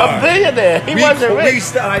my God. a billionaire. He wasn't rich.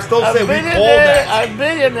 I still A say we called billionaire. that. A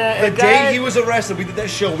billionaire. The a day guy, he was arrested, we did that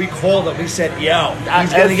show. We called him. We said, "Yo, he's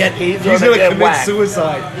he's gonna gonna get commit whacked."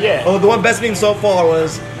 suicide." Yeah. Oh, the one best meme so far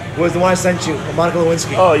was the one I sent you, Monica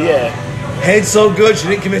Lewinsky. Oh yeah. Head so good, she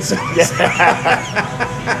didn't commit suicide.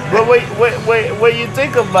 But when you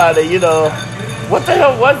think about it, you know, what the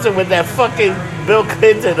hell was it with that fucking Bill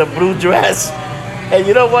Clinton, the blue dress? And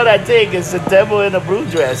you know what I think? It's the devil in a blue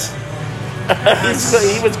dress.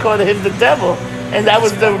 He was calling him the devil. And that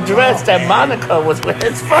was the dress that Monica was wearing.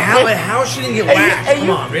 It's fucking... How she didn't get And whacked? and Come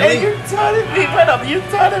on, really? And you telling me, what up? You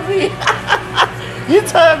telling me... You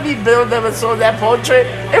telling me Bill never saw that portrait?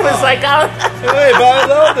 It was like... Hey, I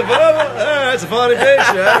loved it, but that's a funny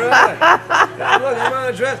picture. All right. Look, I'm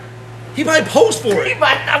on a dress. He might pose for it.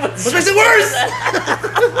 Which makes it worse.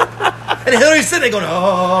 And Hillary's sitting there going,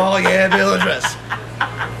 "Oh yeah, Bill dress."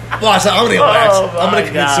 Well, so I'm gonna get whacked. I'm gonna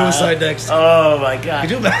commit suicide next. Oh my God.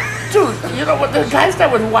 Could you imagine? Dude, you know what? The guys that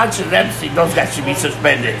was watching Epstein, those guys should be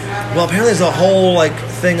suspended. Well, apparently there's a whole like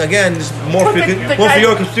thing again. Just more Well, for, the more for guys-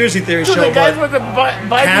 your conspiracy theory Dude, show. the guys But with the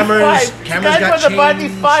body cameras- five. cameras the got guys with the body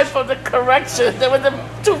changed. five for the correction. They were the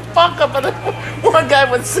two fuck up, and the one guy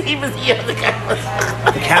was Siemens, the other guy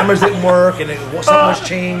was. the cameras didn't work, and something was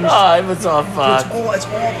changed. Oh, it was all fucked. It's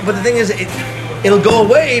all. But the thing is, it'll go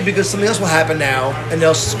away because something else will happen now, and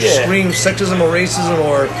they'll scream sexism or racism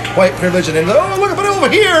or white privilege, and then look over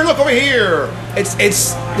here, look over here. It's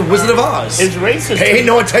the Wizard of Oz. It's racist. Pay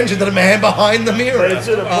no attention to the man behind the mirror. But it's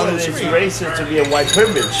to the point that it's racist to be a white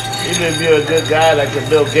privilege. Even if you're a good guy like a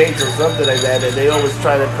Bill Gates or something like that, and they always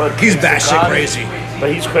try to put... He's kids in batshit college. crazy.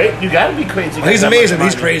 But he's crazy. You gotta be crazy. He's That much amazing.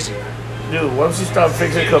 He's money. crazy. Dude, once you start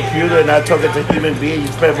fixing a computer and not talking to human beings,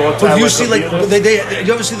 you spend more time But you with see, like, computers.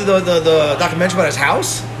 you ever see the documentary about his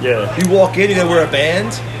house? Yeah. You walk in, you gotta wear a band,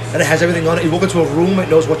 and it has everything on it. You walk into a room, it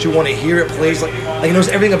knows what you want to hear. It plays like it knows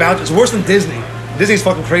everything about it. It's worse than Disney. Disney's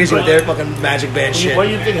fucking crazy with their fucking magic band shit. What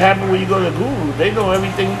do you think happened when you go to Google? They know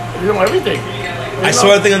everything. They know everything. I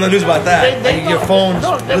saw a thing on the news about that. Like, your phone's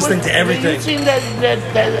listening to everything. You seen that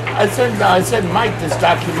I sent Mike this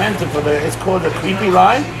documentary for it's called The Creepy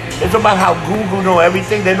Line. It's about how Google know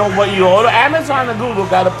everything. They know what you order. Amazon and Google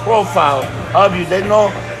got a profile of you. They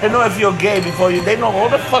know if you're gay before you. They know all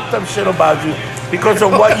the fucked up shit about you because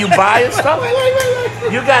of what you buy and stuff.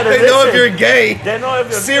 You gotta They know if you're gay. They know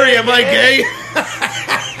if you're Siri, am I gay?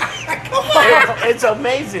 It's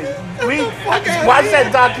amazing. Watch that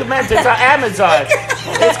documentary. It's on Amazon.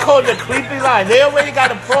 It's called The Creepy Line. They already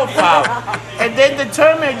got a profile. And then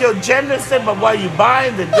determine your gender symbol, what you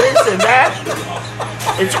buying, the this and that.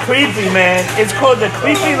 It's creepy, man. It's called The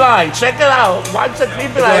Creepy Line. Check it out. Watch The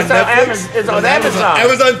Creepy Line. It's on Amazon.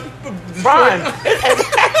 Amazon Prime.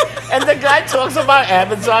 And the guy talks about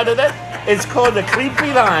Amazon and that. It's called The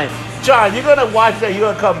Creepy Line. John, you're going to watch that. You're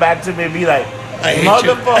going to come back to me and be like, I hate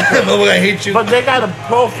motherfucker. you. I hate you. But they got a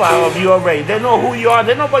profile of you already. They know who you are.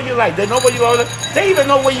 They know what you like. They know what you are. They even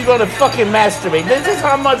know where you're going to fucking masturbate. This is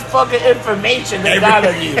how much fucking information they got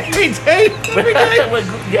on you. Every day.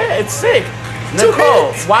 Yeah, it's sick.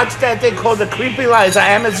 Nicole, watch that thing called The Creepy Line. It's on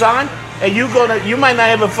Amazon. And you might not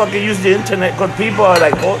ever fucking use the internet because people are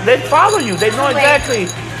like, oh, they follow you. They know exactly.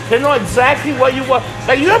 They know exactly what you want.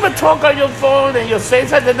 Like, you ever talk on your phone and you're saying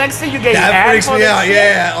something, the next thing you get That freaks me out,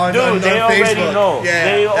 yeah. Dude, they already Facebook. know. Yeah,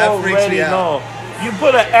 They that freaks already me out. know. You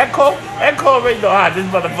put an echo already know, this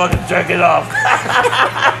motherfucker's jerking off.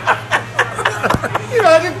 You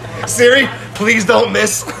know, Siri, please don't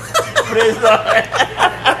miss. Please don't.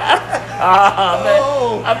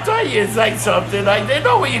 Man, I'm telling you, it's like something like they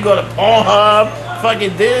know when you go to Pornhub,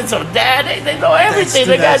 fucking this or that. They know everything.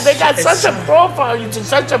 They got such a profile to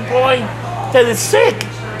such a point that it's sick.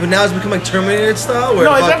 But now it's become like Terminator style. Where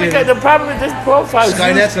No, it's not because the problem with this profile is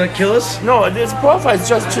Skynet's gonna kill us. no, this profile is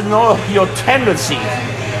just to know your tendency.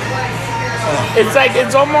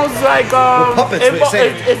 It's almost like puppets,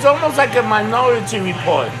 it's almost like a Minority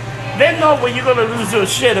Report. They know when you're gonna lose your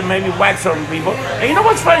shit and maybe whack some people. And you know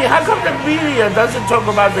what's funny? How come the media doesn't talk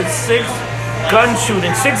about the 6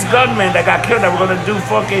 gunmen that got killed that were gonna do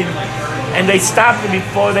fucking, and they stopped it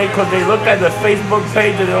before because they looked at the Facebook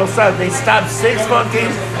page and all stuff. They stopped 6 fucking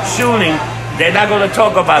shooting. They're not gonna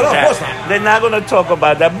talk about No, of that. course not. They're not gonna talk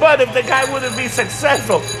about that. But if the guy wouldn't be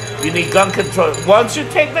successful, you need gun control. Once you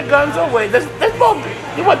take the guns away, there's more.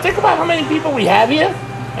 You want to think about how many people we have here,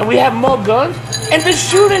 and we have more guns, and the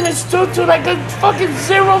shooting is still to like a fucking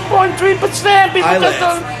 0.3%. People just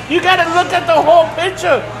don't. You gotta look at the whole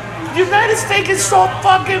picture. The United States is so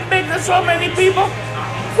fucking big. There's so many people.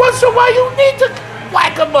 What's the why you need to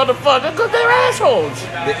whack a motherfucker? Because they're assholes.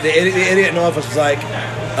 The idiot in office was like,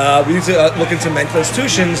 we need to look into mental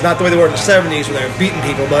institutions, not the way they were in the 70s where they were beating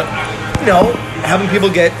people, but, having people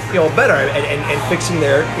get, better and fixing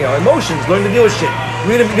their, emotions, learning to deal with shit.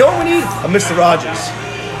 You know what we need? A Mr. Rogers.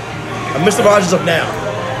 A Mr. Rogers of now.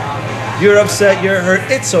 You're upset, you're hurt,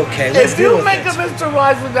 it's okay. Let's If deal you with make it. a Mr.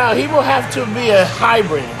 Rogers now, he will have to be a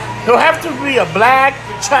hybrid. He'll have to be a black,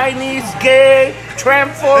 Chinese, gay,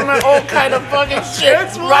 transformer, all kind of fucking shit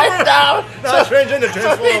Transformer? right now. No, transgender, So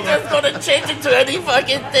transformer. he's just gonna change it to any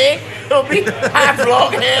fucking thing. He'll be half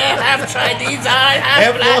long hair, half Chinese eye, half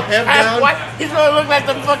Half black, long, half half down. white. He's gonna look like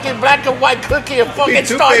the fucking black and white cookie of fucking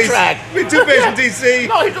Star Trek. Be Two-Face from DC.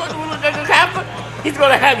 No, he's gonna look like he's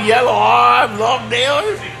gonna have yellow arms, long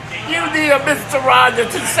nails. You need a Mr.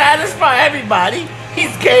 Rogers to satisfy everybody.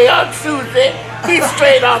 He's gay on Tuesday. He's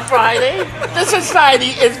straight on Friday. The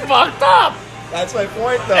society is fucked up. That's my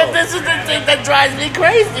point, though. And this is the thing that drives me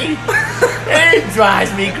crazy. It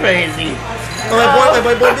drives me crazy. My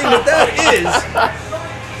point being with that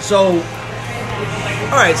is, so,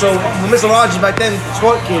 all right, so when Mr. Rogers back then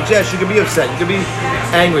taught kids, yes, you could be upset, you could be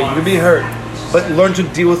angry, you could be hurt, but learn to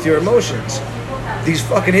deal with your emotions. These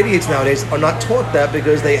fucking idiots nowadays are not taught that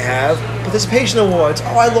because they have participation awards.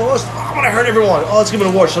 Oh, I lost. Oh, I'm gonna hurt everyone. Oh, let's give them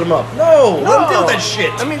an award. Shut them up. No, let them deal with that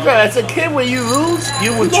shit. I mean, as a kid, when you lose,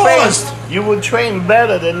 you would Lost. train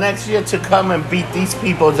better the next year to come and beat these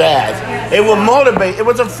people's ass. It will motivate. It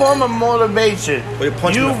was a form of motivation. Well, you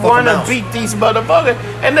punch them You in the fucking want to mouth. beat these motherfuckers.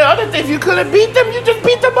 And the other thing, if you couldn't beat them, you just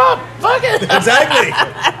beat them up. Fuck it. Exactly.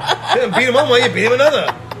 You didn't beat him one way, you beat him another.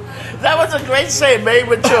 That was a great saying made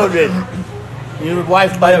with children. Your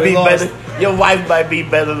wife might we be lost. better. Your wife might be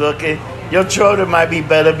better looking. Your children might be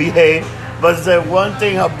better behaved. But there's one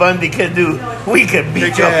thing a Bundy can do. We can beat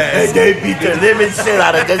Kick you. ass. And they beat the living shit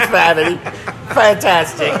out of this family.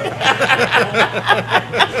 Fantastic.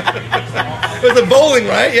 It was a bowling,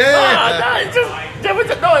 right? Yeah.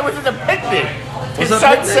 No, it was just a picnic. Was His it a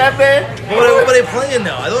son picnic? 7. What were they playing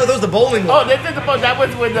now? I thought that was the bowling Oh, one. they did that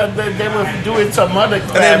was when they were doing some other And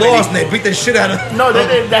they lost and they beat the shit out of No,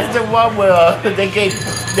 that's the one where they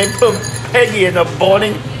put Peggy in a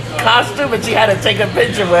boarding costume and she had to take a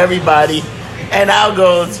picture with everybody. And Al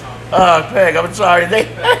goes, "Oh, Peg, I'm sorry." They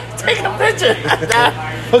take a picture.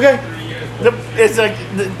 Okay. The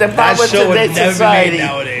That problem with show would today's never be society, made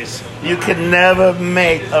nowadays. you can never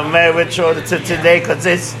make a marriage order to today because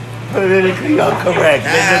it's politically incorrect.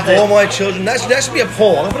 All my children. That should be a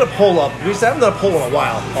poll. I'm gonna put a poll up. We haven't done a poll in a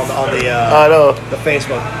while on I know. the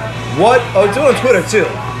Facebook. Do it on Twitter too.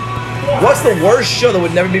 What's the worst show that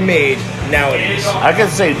would never be made nowadays? I can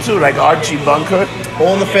say too, like Archie Bunker.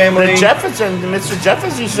 All in the Family. The Jefferson, Mr.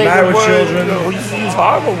 Jefferson, used to say Married the with words, Children. He used to use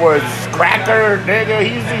horrible words. Cracker, nigga.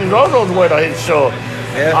 He used to use all those words on his show.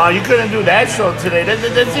 Yeah. You couldn't do that show today.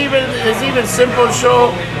 There's even simple show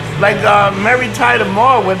like Mary Tyler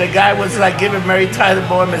Moore, where the guy was like giving Mary Tyler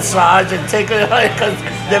Moore a massage and taking her because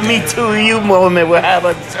the Me Too You moment will have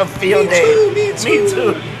a field day. Me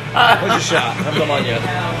too. What's your shot? I haven't done mine yet.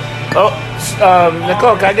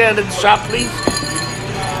 Nicole, can I get a shot, please?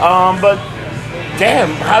 But damn,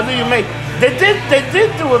 how do you make? They did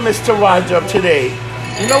do a Mr. Rogers up today.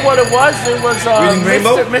 You know what it was? It was Reading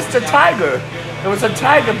Rainbow? Mr. Tiger. It was a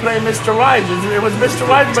tiger playing Mr. Rogers. It was Mr.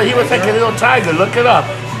 Rogers, but he was like a little tiger. Look it up.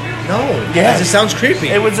 No. Yes. It sounds creepy.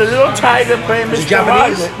 It was a little tiger playing Was it Mr.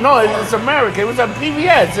 Japanese? Rogers. No, it's American. It was on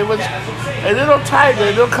PBS. It was a little tiger,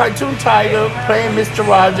 a little cartoon tiger playing Mr.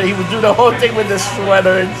 Rogers. He would do the whole thing with the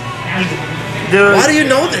sweater. Dude. Why do you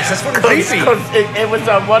know this? That's fucking creepy. Because it was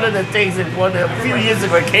on one of the things a few years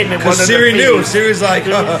ago. It came in one of the Siri knew. feeds. Siri's like,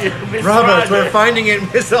 Mr. Robert, we're Roger. finding it.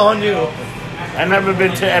 It's on you. I've never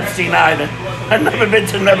been to Epstein Island. I've never been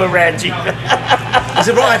to Neverranchi. I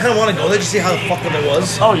said, bro, I kind of want to go there just to see how the fucked up it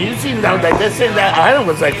was. Oh, you seen that? Like, they said that island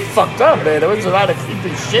was like fucked up, man. There was a lot of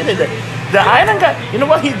creepy shit in there. The island got, you know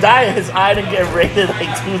what? He died. His island get raided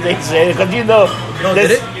like 2 days later. Because you know, No,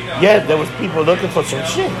 did it? Yeah, there was people looking for some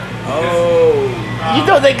shit. Oh. You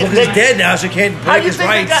know they. He's dead now, so he can't How break you his think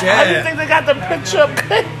rights. How do you think they got the picture up?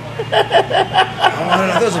 Oh,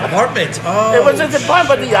 I thought it was an apartment. Oh. It was his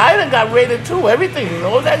apartment, but the island got raided too. Everything,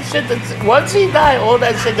 all that shit. Once he died, all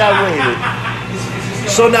that shit got raided.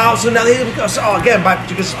 So now, again, back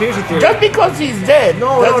to conspiracy theory. Just because he's dead,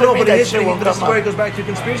 No, doesn't mean but that this shit won't is come where it up. goes back to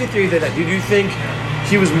conspiracy theory. Then, do you think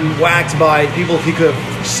he was whacked by people he could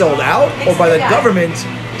have sold out, or by the government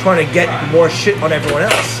trying to get more shit on everyone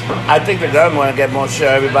else? I think the government want to get more shit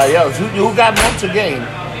on everybody else. Who got more to gain?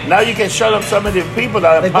 Now you can shut up some of the people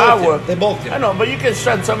that are in power. They both did. I know, but you can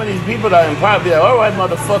shut some of these people that are in power. Be like, all right,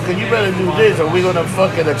 motherfucker, you better do this, or we're gonna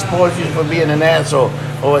fucking expose you for being an asshole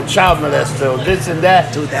or a child molester or this and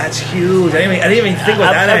that. Dude, that's huge. I didn't even think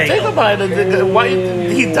about that I think angle. about it. Why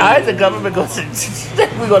he died? The government goes,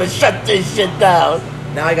 we're gonna shut this shit down.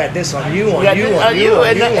 Now I got this on you, on got you, this on you, on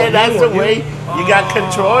and you, on that's you, the on way you. you got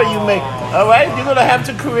control. You make all right. You're gonna have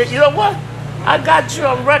to create. You know what? I got you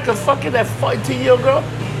on record, fucking that 14-year-old girl.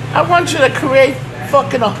 I want you to create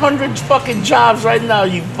fucking 100 fucking jobs right now,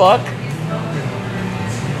 you fuck.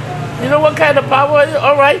 You know what kind of power?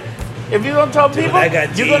 All right. If you don't tell people, I got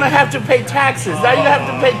you're deep. gonna have to pay taxes. Now you have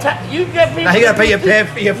to pay tax. You get people. Now you gotta pay your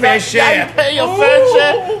fair share. Now you pay your fair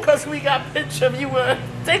share because we got picture of you.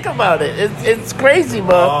 Think about it. It's crazy,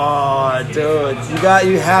 bro. Oh, dude,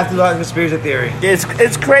 you have to learn conspiracy theory. It's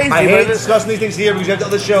crazy. I hate but discussing these things here because you have the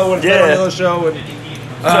other show and it's Yeah. on the other show and.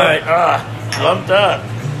 All right. Lumped up.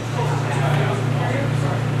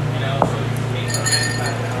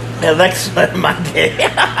 Alexa, my day.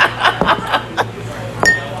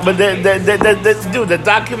 But dude, the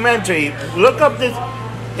documentary. Look up this.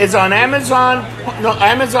 It's on Amazon. No,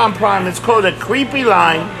 Amazon Prime. It's called A Creepy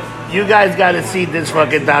Line. You guys got to see this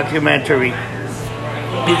fucking documentary.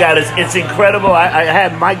 You got to. It's incredible. I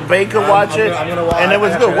had Mike Baker watch it, I'm gonna watch- and it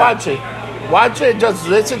was I good. got you. Watch it. Just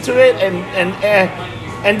listen to it,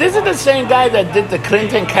 and this is the same guy that did the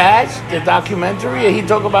Clinton Cash, the documentary. And he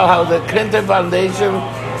talked about how the Clinton Foundation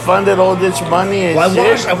funded all this money and Well,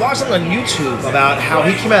 shit. I watched something on YouTube about how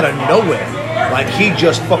he came out of nowhere. Like, he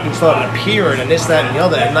just fucking started appearing and this, that, and the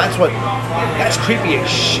other. And that's creepy as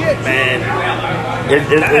shit, man.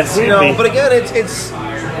 It's You know, creepy. but again, it's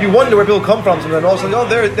you wonder where people come from. And then also,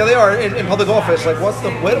 there they are in public office. Like,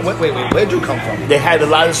 where'd you come from? They had a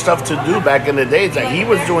lot of stuff to do back in the days. Like he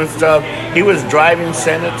was doing stuff. He was driving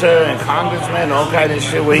senator and congressman, all kind of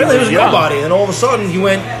shit. Where he Really, he was young. nobody. And all of a sudden, he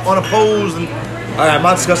went unopposed. And all right, I'm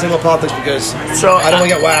not discussing more politics because So I don't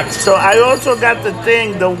want to get whacked. So I also got the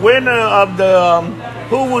thing. The winner of the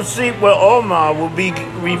Who Will Sleep with Omar will be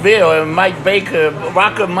revealed. And Mike Baker,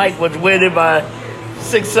 Rocker Mike, was winning by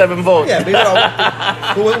 6-7 votes. Yeah,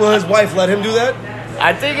 but will his wife let him do that?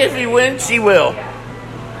 I think if he wins, she will.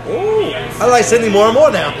 Ooh, I like Cindy more and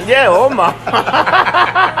more now. Yeah, Omar.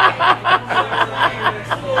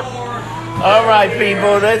 All right,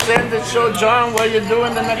 people. Let's end the show. John, what are you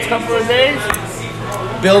doing the next couple of days?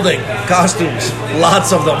 Building costumes,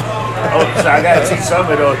 lots of them. Oh, so I gotta see some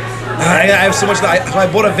of those. I have so much. So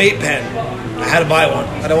I bought a vape pen. I had to buy one.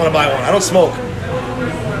 I don't want to buy one. I don't smoke.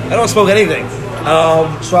 I don't smoke anything.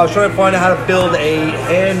 So I was trying to find out how to build a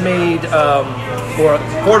handmade or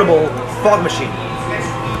portable fog machine.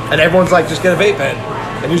 And everyone's like, just get a vape pen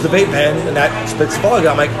and use the vape pen, and that spits fog.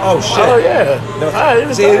 I'm like, oh shit. Oh yeah. I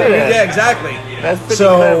didn't See, know that. yeah, exactly. That's pretty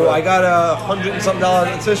so clever. I got $100 and something.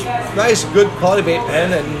 It's a nice, good quality vape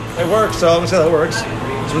pen, and it works. So I'm gonna say that it works.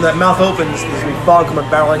 So when that mouth opens, there's gonna be fog coming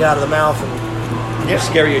barreling out of the mouth, and it's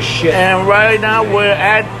scary as shit. And right now we're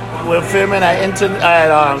filming at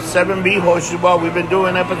 7B Horseshoe Bar. We've been doing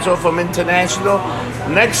an episode from International.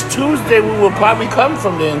 Next Tuesday we will probably come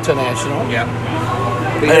from the International. Yeah.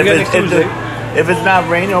 If it's not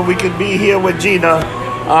raining, or we could be here with Gina.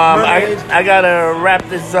 I gotta wrap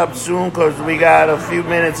this up soon because we got a few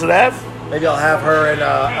minutes left. Maybe I'll have her in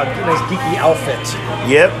a nice geeky outfit.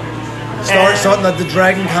 Yep. Starting the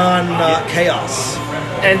Dragon Con chaos.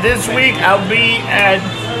 And this week I'll be at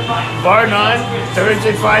Bar None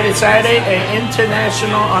Thursday, Friday, Saturday, and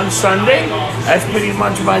International on Sunday. That's pretty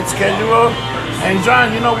much my schedule. And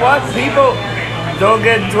John, you know what? People don't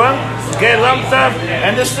get drunk, get lumped up,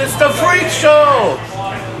 and this is the Freak Show.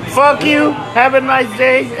 Fuck you. Have a nice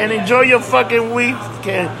day and enjoy your fucking week.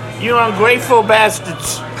 You ungrateful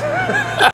bastards.